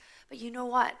sucks, but you know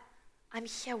what, I'm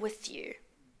here with you.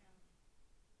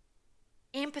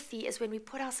 Empathy is when we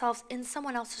put ourselves in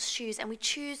someone else's shoes and we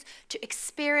choose to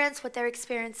experience what they're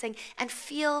experiencing and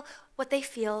feel what they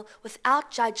feel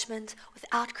without judgment,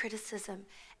 without criticism.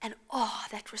 And oh,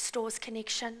 that restores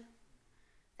connection.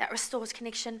 That restores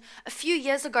connection. A few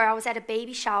years ago, I was at a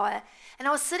baby shower and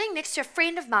I was sitting next to a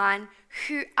friend of mine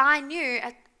who I knew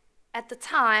at the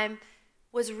time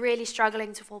was really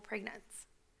struggling to fall pregnant.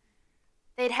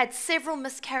 They'd had several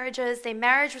miscarriages. Their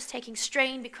marriage was taking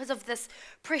strain because of this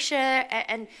pressure.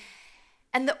 And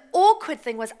the awkward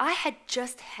thing was I had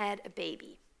just had a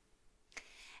baby.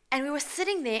 And we were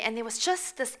sitting there and there was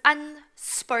just this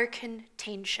unspoken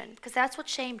tension because that's what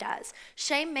shame does.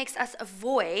 Shame makes us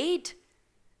avoid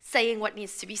saying what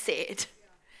needs to be said.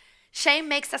 Shame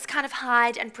makes us kind of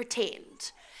hide and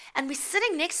pretend. And we're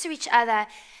sitting next to each other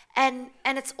and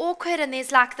it's awkward and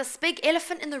there's like this big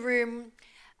elephant in the room.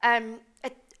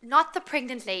 Not the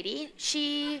pregnant lady.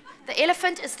 The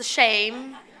elephant is the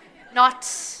shame, not,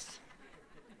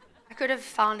 I could have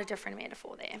found a different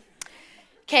metaphor there.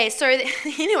 Okay, so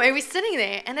anyway, we're sitting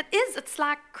there and it's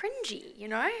like cringy, you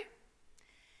know?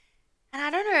 And I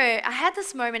don't know, I had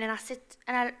this moment and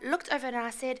I looked over and I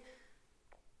said,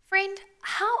 friend,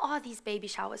 how are these baby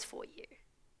showers for you?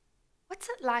 What's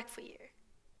it like for you?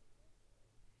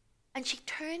 And she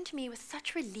turned to me with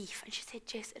such relief and she said,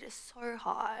 Jess, it is so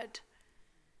hard.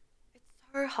 It's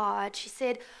so hard. She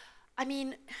said, I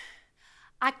mean,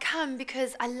 I come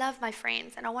because I love my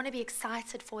friends and I want to be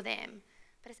excited for them,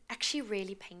 but it's actually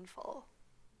really painful.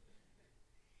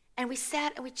 And we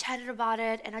sat and we chatted about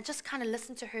it and I just kind of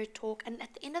listened to her talk. And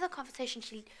at the end of the conversation,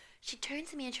 she turned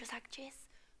to me and she was like, Jess,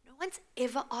 no one's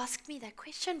ever asked me that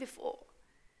question before.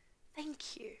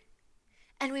 Thank you.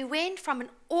 And we went from an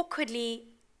awkwardly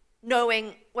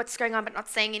knowing what's going on but not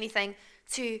saying anything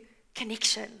to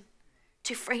connection,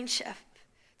 to friendship,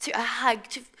 to a hug,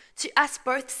 to us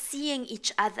both seeing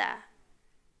each other,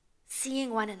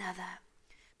 seeing one another.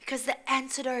 Because the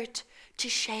antidote to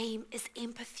shame is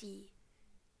empathy.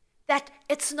 That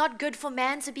it's not good for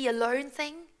man to be a lone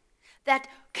thing. That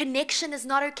connection is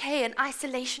not okay and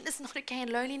isolation is not okay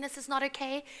and loneliness is not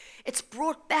okay. It's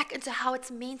brought back into how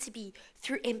it's meant to be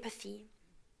through empathy.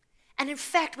 And in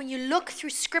fact, when you look through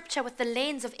scripture with the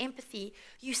lens of empathy,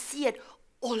 you see it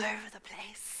all over the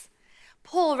place.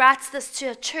 Paul writes this to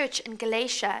a church in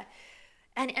Galatia,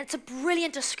 and it's a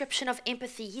brilliant description of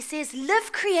empathy. He says,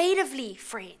 live creatively,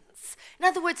 friends. In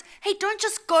other words, hey, don't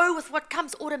just go with what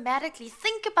comes automatically.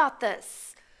 Think about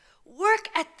this. Work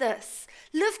at this.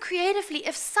 Live creatively.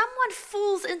 If someone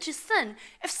falls into sin,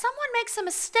 if someone makes a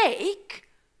mistake,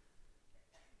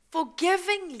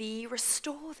 forgivingly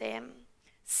restore them,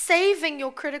 saving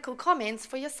your critical comments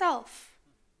for yourself.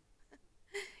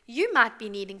 You might be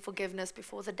needing forgiveness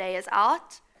before the day is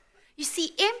out. You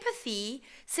see, empathy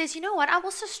says, you know what, I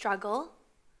also struggle.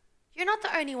 You're not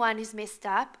the only one who's messed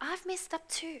up. I've messed up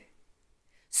too.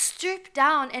 Stoop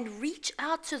down and reach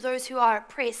out to those who are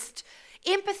oppressed.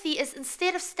 Empathy is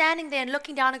instead of standing there and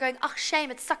looking down and going, oh,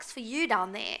 shame, it sucks for you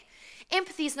down there.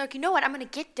 Empathy is knowing, you know what, I'm going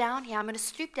to get down here, I'm going to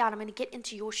stoop down, I'm going to get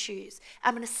into your shoes.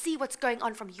 I'm going to see what's going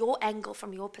on from your angle,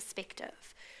 from your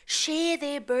perspective. Share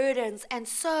their burdens and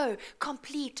so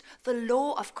complete the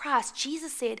law of Christ.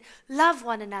 Jesus said, love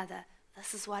one another.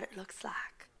 This is what it looks like.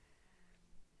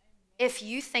 If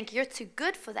you think you're too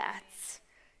good for that,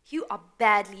 you are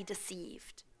badly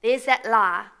deceived. There's that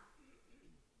lie.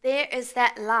 There is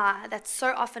that lie that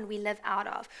so often we live out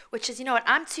of, which is, you know what,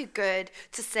 I'm too good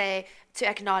to say, to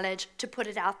acknowledge, to put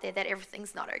it out there that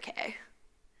everything's not okay.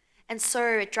 And so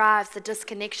it drives the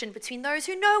disconnection between those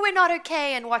who know we're not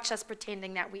okay and watch us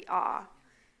pretending that we are.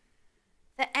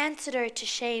 The antidote to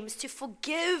shame is to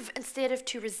forgive instead of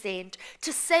to resent,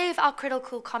 to save our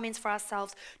critical comments for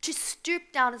ourselves, to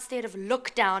stoop down instead of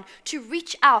look down, to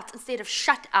reach out instead of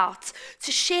shut out,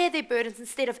 to share their burdens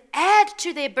instead of add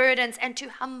to their burdens, and to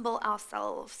humble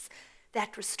ourselves.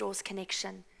 That restores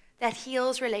connection, that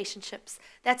heals relationships,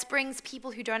 that brings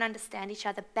people who don't understand each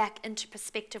other back into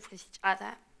perspective with each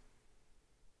other.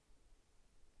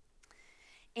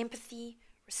 Empathy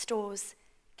restores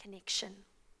connection.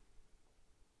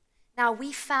 Now,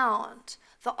 we found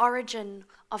the origin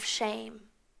of shame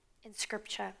in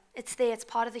Scripture. It's there, it's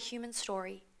part of the human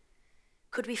story.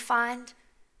 Could we find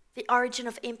the origin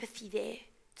of empathy there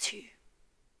too?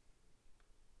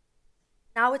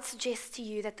 Now, I would suggest to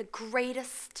you that the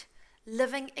greatest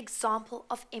living example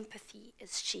of empathy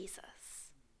is Jesus.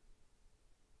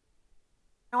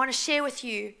 I want to share with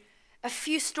you a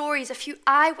few stories, a few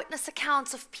eyewitness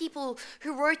accounts of people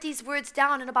who wrote these words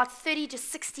down in about 30 to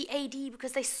 60 AD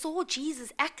because they saw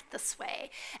Jesus act this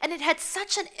way. And it had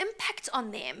such an impact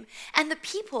on them and the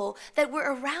people that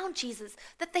were around Jesus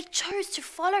that they chose to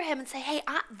follow him and say, hey,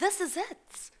 this is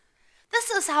it. This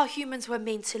is how humans were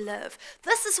meant to live.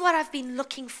 This is what I've been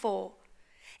looking for.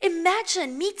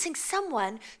 Imagine meeting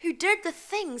someone who did the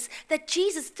things that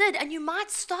Jesus did, and you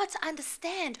might start to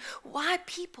understand why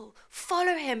people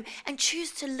follow him and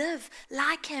choose to live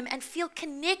like him and feel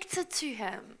connected to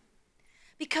him.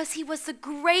 Because he was the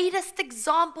greatest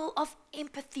example of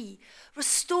empathy,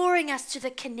 restoring us to the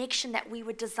connection that we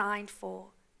were designed for.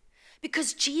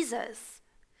 Because Jesus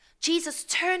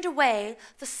turned away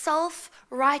the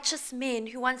self-righteous men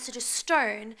who wanted to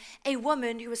stone a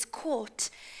woman who was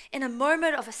caught in a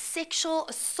moment of a sexual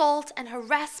assault and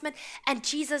harassment, and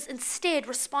Jesus instead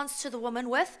responds to the woman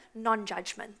with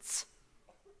non-judgment.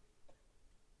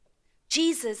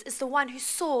 Jesus is the one who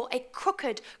saw a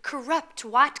crooked, corrupt,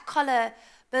 white-collar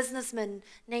businessman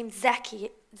named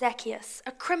Zacchaeus,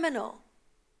 a criminal.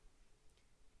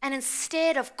 And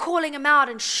instead of calling him out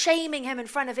and shaming him in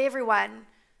front of everyone,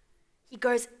 he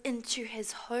goes into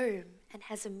his home and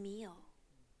has a meal.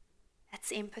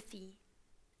 That's empathy.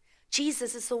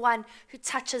 Jesus is the one who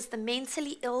touches the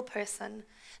mentally ill person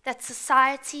that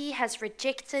society has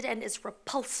rejected and is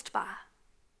repulsed by.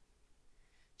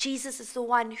 Jesus is the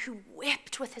one who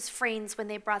wept with his friends when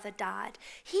their brother died.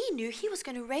 He knew he was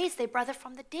going to raise their brother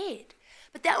from the dead.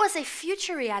 But that was a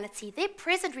future reality. Their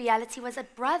present reality was a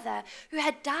brother who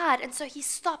had died. And so he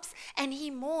stops and he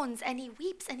mourns and he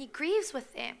weeps and he grieves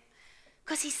with them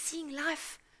because he's seeing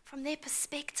life from their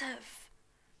perspective.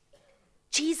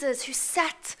 Jesus, who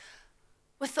sat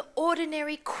with the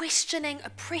ordinary, questioning,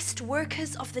 oppressed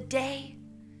workers of the day,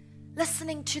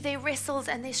 listening to their wrestles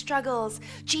and their struggles.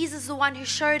 Jesus, the one who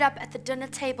showed up at the dinner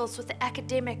tables with the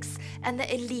academics and the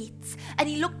elites, and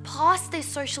he looked past their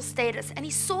social status and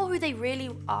he saw who they really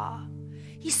are.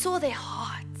 He saw their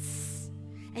hearts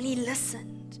and he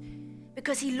listened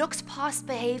because he looks past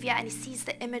behavior and he sees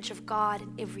the image of God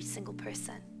in every single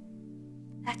person.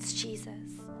 That's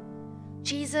Jesus.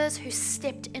 Jesus, who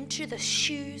stepped into the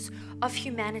shoes of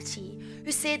humanity,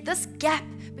 who said this gap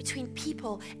between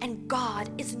people and God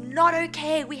is not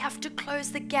okay. We have to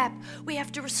close the gap. We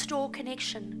have to restore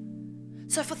connection.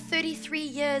 So for 33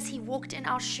 years, he walked in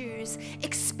our shoes,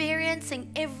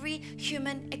 experiencing every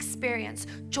human experience,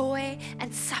 joy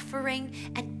and suffering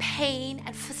and pain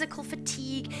and physical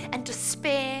fatigue and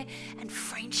despair and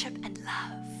friendship and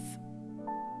love.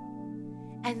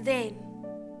 And then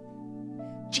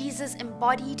Jesus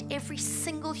embodied every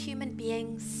single human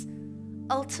being's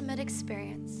ultimate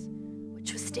experience,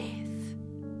 which was death.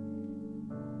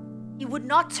 He would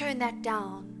not turn that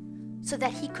down so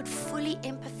that he could fully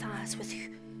empathize with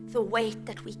the weight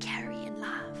that we carry in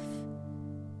life.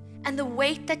 And the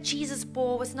weight that Jesus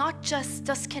bore was not just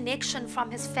disconnection from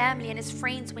his family and his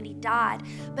friends when he died,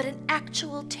 but an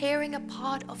actual tearing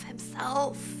apart of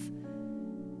himself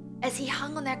as he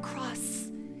hung on that cross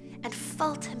and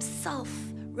felt himself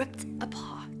ripped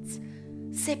apart,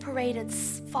 separated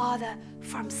Father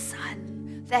from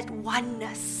Son. That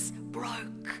oneness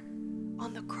broke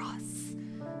on the cross.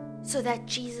 so that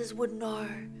Jesus would know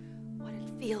what it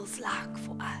feels like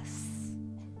for us.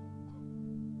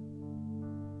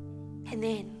 And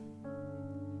then,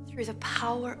 through the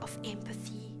power of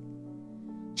empathy,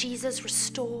 Jesus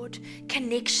restored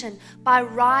connection by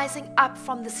rising up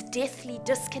from this deathly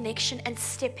disconnection and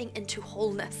stepping into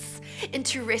wholeness,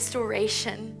 into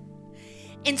restoration,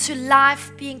 into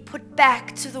life being put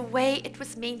back to the way it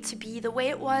was meant to be, the way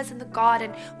it was in the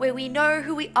garden, where we know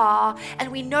who we are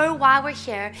and we know why we're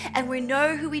here and we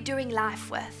know who we're doing life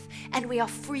with, and we are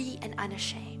free and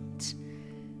unashamed.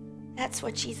 That's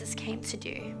what Jesus came to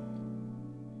do.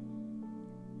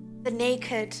 The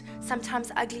naked,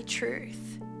 sometimes ugly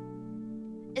truth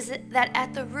is that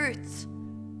at the root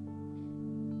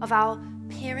of our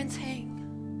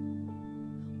parenting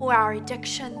or our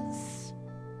addictions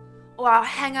or our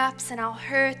hang-ups and our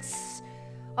hurts,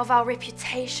 of our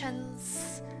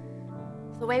reputations,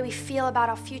 the way we feel about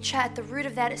our future, at the root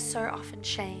of that is so often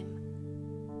shame.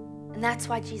 And that's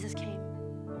why Jesus came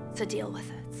to deal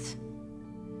with it,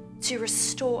 to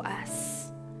restore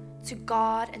us to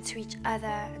God and to each other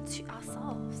and to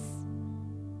ourselves.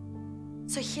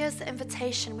 So here's the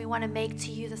invitation we want to make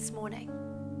to you this morning.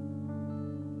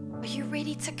 Are you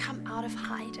ready to come out of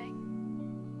hiding?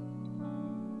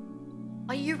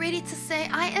 Are you ready to say,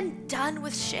 I am done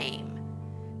with shame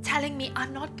telling me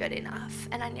I'm not good enough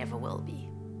and I never will be?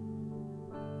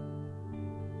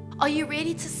 Are you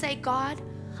ready to say, God,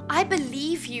 I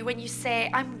believe you when you say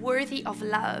I'm worthy of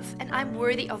love and I'm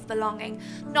worthy of belonging,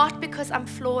 not because I'm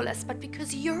flawless, but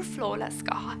because you're flawless,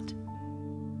 God.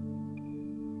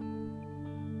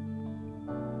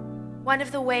 One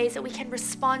of the ways that we can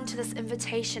respond to this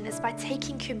invitation is by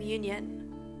taking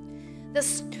communion.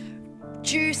 This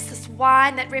juice, this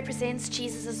wine that represents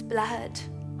Jesus' blood,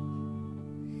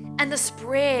 and this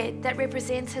bread that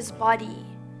represents his body.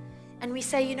 And we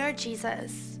say, you know,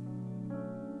 Jesus,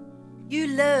 you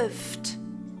lived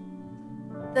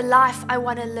the life I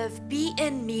want to live. Be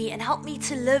in me and help me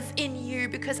to live in you,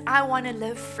 because I want to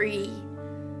live free.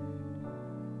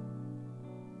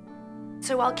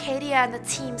 So while Kadia and the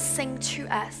team sing to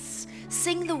us,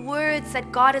 sing the words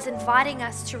that God is inviting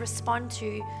us to respond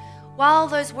to, while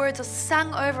those words are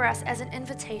sung over us as an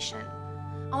invitation,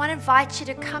 I want to invite you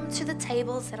to come to the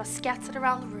tables that are scattered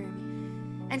around the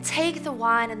room and take the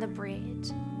wine and the bread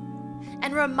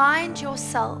and remind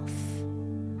yourself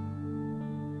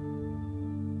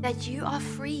that you are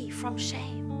free from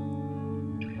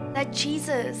shame, that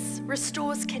Jesus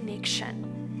restores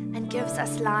connection and gives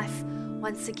us life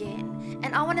once again.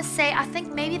 And I want to say, I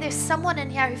think maybe there's someone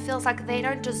in here who feels like they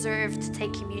don't deserve to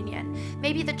take communion.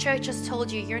 Maybe the church has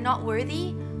told you you're not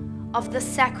worthy of this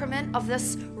sacrament, of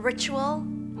this ritual.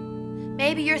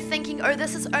 Maybe you're thinking, oh,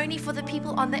 this is only for the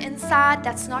people on the inside.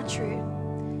 That's not true,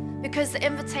 because the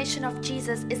invitation of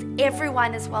Jesus is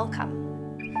everyone is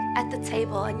welcome at the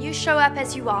table, and you show up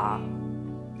as you are.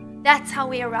 That's how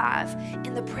we arrive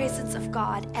in the presence of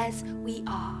God, as we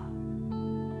are.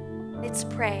 Let's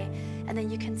pray, and then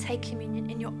you can take communion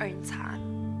in your own time.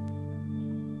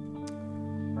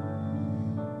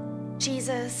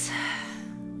 Jesus,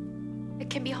 it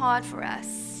can be hard for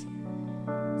us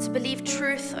to believe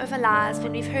truth over lies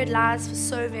when we've heard lies for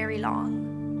so very long.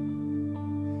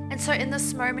 And so in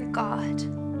this moment, God,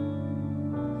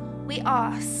 we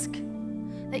ask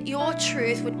that your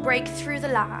truth would break through the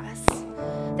lies,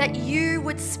 that you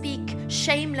would speak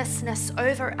shamelessness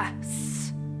over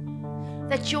us,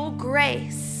 that your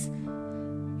grace,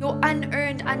 your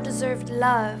unearned, undeserved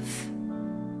love,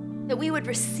 that we would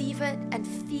receive it and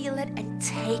feel it and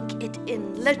take it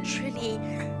in, literally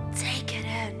take it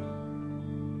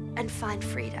in and find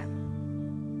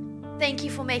freedom. Thank you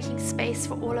for making space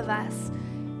for all of us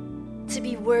to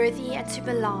be worthy and to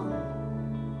belong.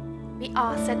 We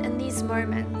ask that in these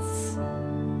moments,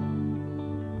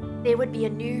 there would be a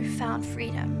newfound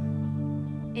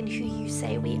freedom in who you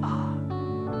say we are,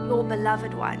 your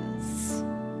beloved ones,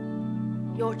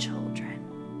 your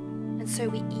children. And so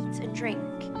we eat and drink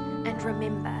and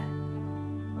remember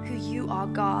who you are,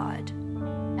 God,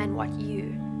 and what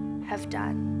you have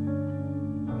done.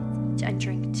 Let's eat and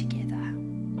drink together.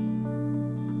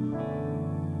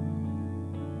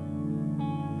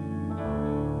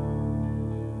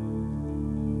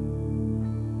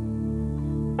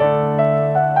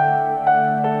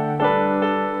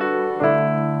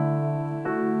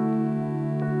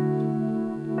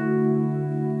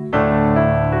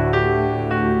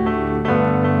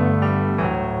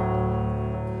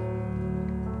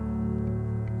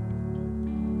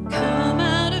 Come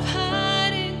out of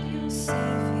hiding, you're safe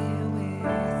here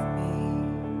with me.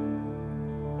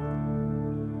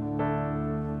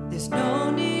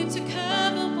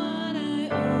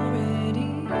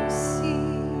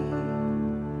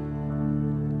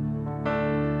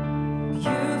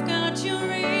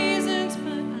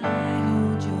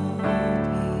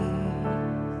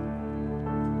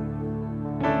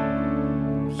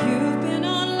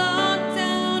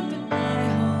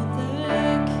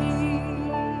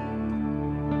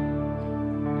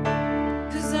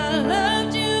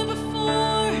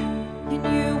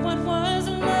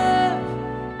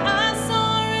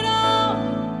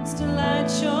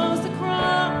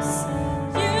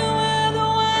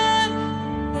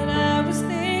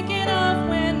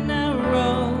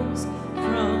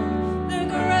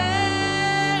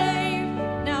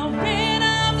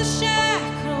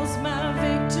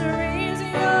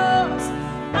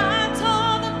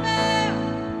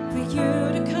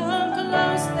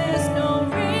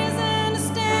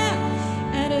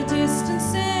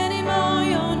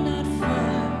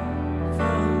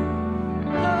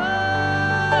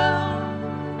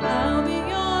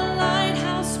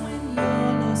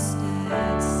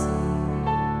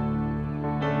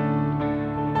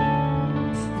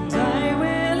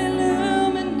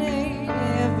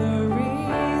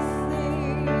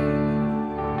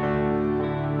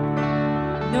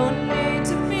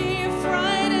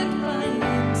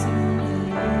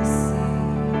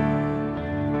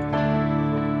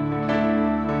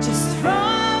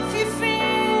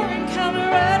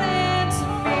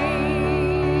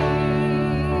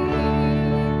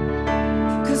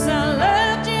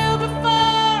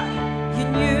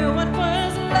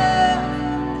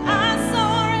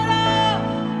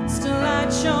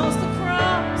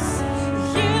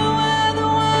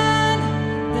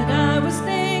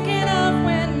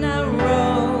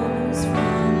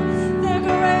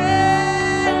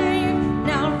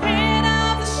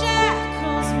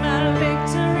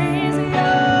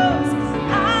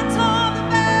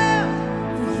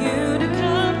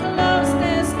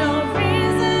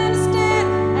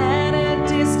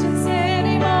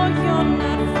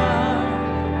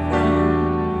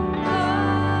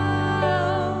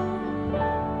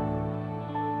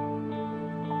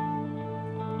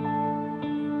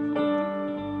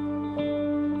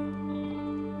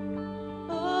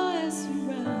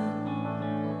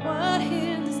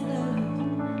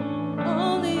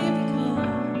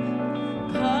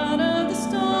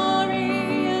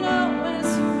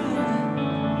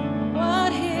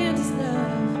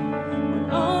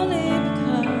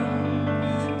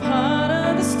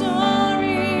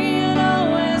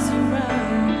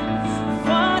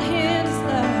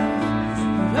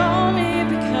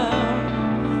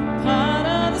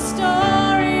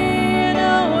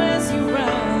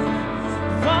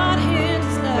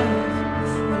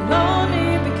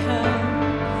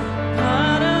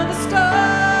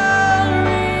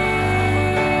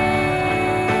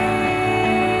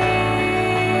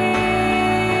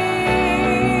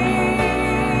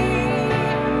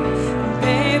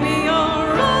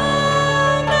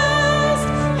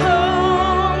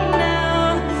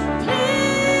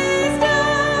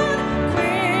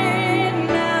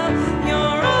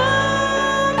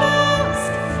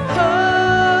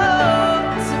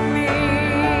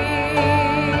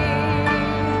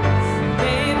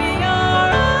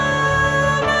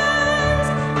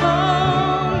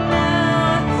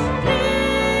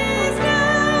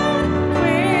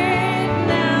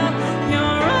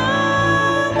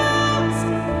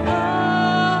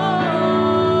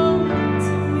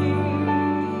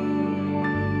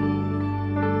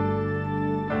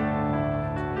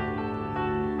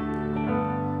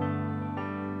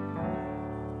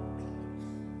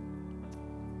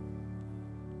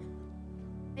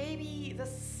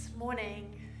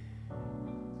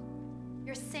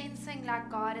 like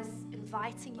God is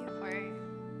inviting you home.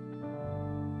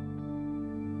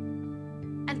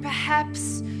 And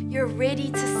perhaps you're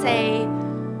ready to say,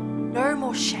 no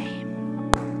more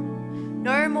shame,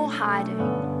 no more hiding.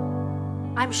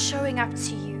 I'm showing up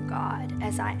to you, God,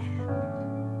 as I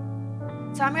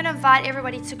am. So I'm going to invite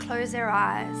everybody to close their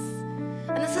eyes.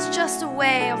 And this is just a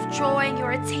way of drawing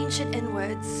your attention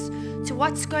inwards to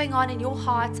what's going on in your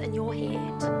heart and your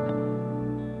head.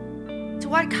 To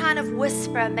what kind of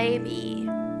whisper maybe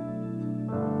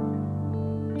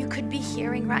you could be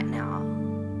hearing right now.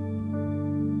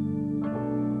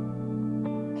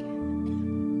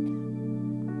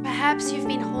 Perhaps you've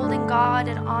been holding God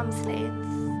at arm's length.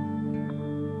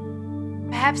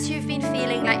 Perhaps you've been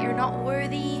feeling like you're not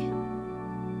worthy.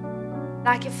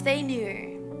 Like if they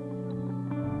knew,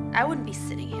 I wouldn't be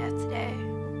sitting here today.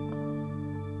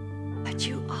 But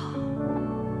you are.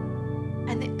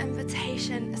 And the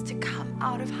invitation is to come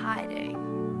out of hiding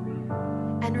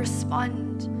and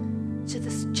respond to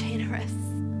this generous,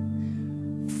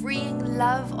 freeing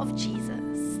love of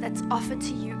Jesus that's offered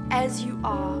to you as you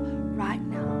are right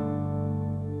now.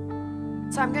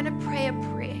 So I'm going to pray a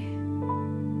prayer.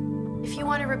 If you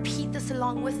want to repeat this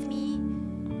along with me,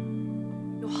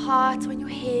 your heart or in your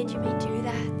head, you may do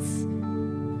that.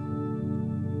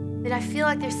 But I feel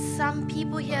like there's some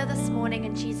people here this morning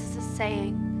and Jesus is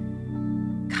saying,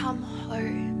 come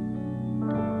home.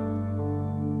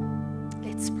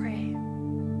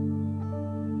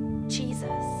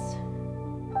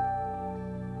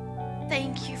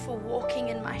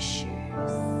 in my shoes.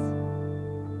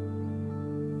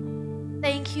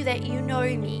 Thank you that you know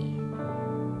me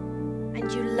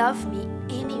and you love me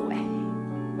anyway.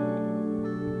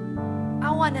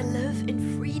 I want to live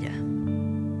in freedom.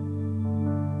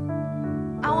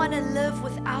 I want to live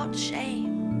without shame.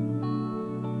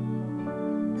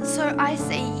 And so I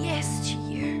say yes to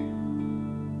you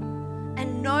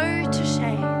and no to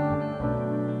shame.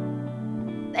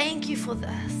 Thank you for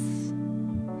this.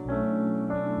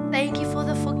 Thank you for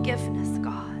the forgiveness,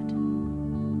 God.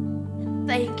 And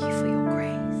thank you for your grace.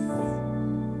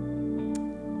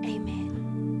 Amen.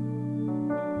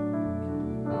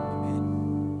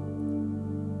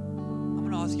 I'm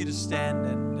going to ask you to stand,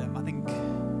 and I think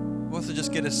we also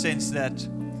just get a sense that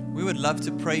we would love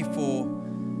to pray for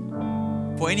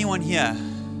anyone here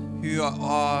who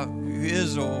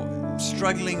is or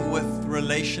struggling with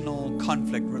relational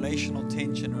conflict, relational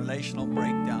tension, relational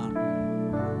breakdown.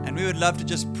 And we would love to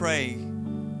just pray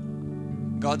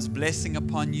God's blessing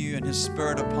upon you and His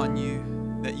Spirit upon you,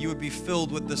 that you would be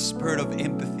filled with the spirit of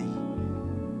empathy,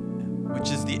 which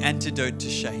is the antidote to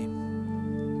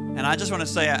shame. And I just want to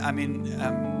say,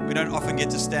 we don't often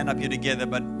get to stand up here together,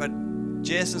 but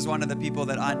Jess is one of the people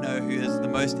that I know who is the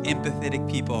most empathetic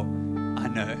people I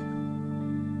know.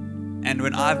 And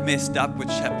when I've messed up, which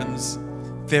happens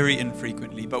very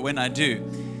infrequently, but when I do,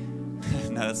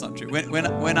 no, that's not true.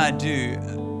 When I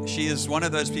do, she is one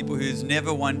of those people who's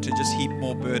never one to just heap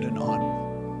more burden on,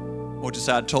 or to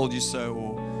say, I told you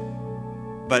so,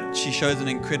 but she shows an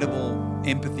incredible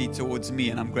empathy towards me,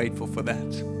 and I'm grateful for that.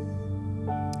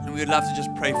 And we would love to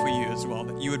just pray for you as well,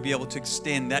 that you would be able to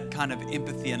extend that kind of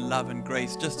empathy and love and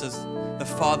grace, just as the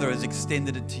Father has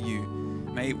extended it to you.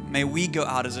 May we go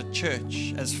out as a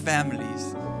church, as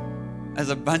families, as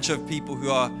a bunch of people who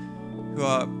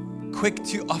are quick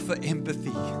to offer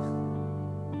empathy.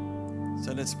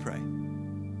 So let's pray.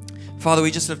 Father,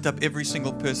 we just lift up every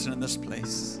single person in this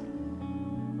place.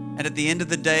 And at the end of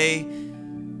the day,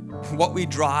 what we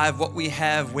drive, what we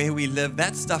have, where we live,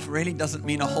 that stuff really doesn't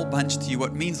mean a whole bunch to you.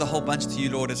 What means a whole bunch to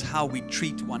you, Lord, is how we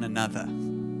treat one another.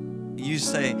 You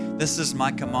say, this is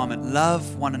my commandment,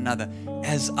 love one another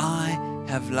as I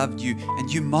have loved you.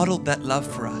 And you modeled that love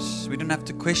for us. We don't have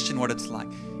to question what it's like.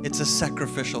 It's a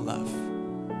sacrificial love.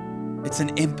 It's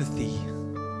an empathy.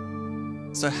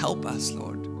 So help us,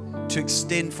 Lord, to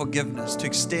extend forgiveness, to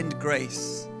extend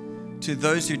grace to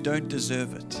those who don't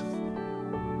deserve it,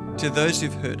 to those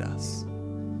who've hurt us.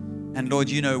 And Lord,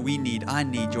 you know I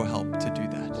need your help to do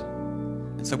that.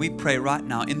 And so we pray right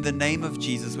now in the name of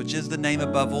Jesus, which is the name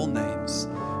above all names,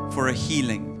 for a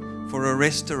healing, for a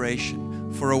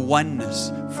restoration, for a oneness,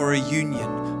 for a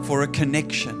union, for a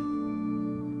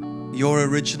connection. Your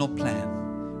original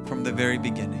plan from the very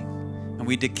beginning. And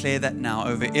we declare that now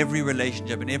over every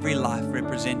relationship and every life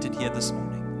represented here this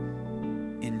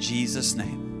morning. In Jesus'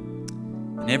 name.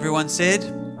 And everyone said,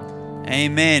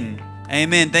 Amen.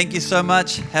 Amen. Thank you so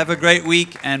much. Have a great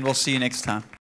week, and we'll see you next time.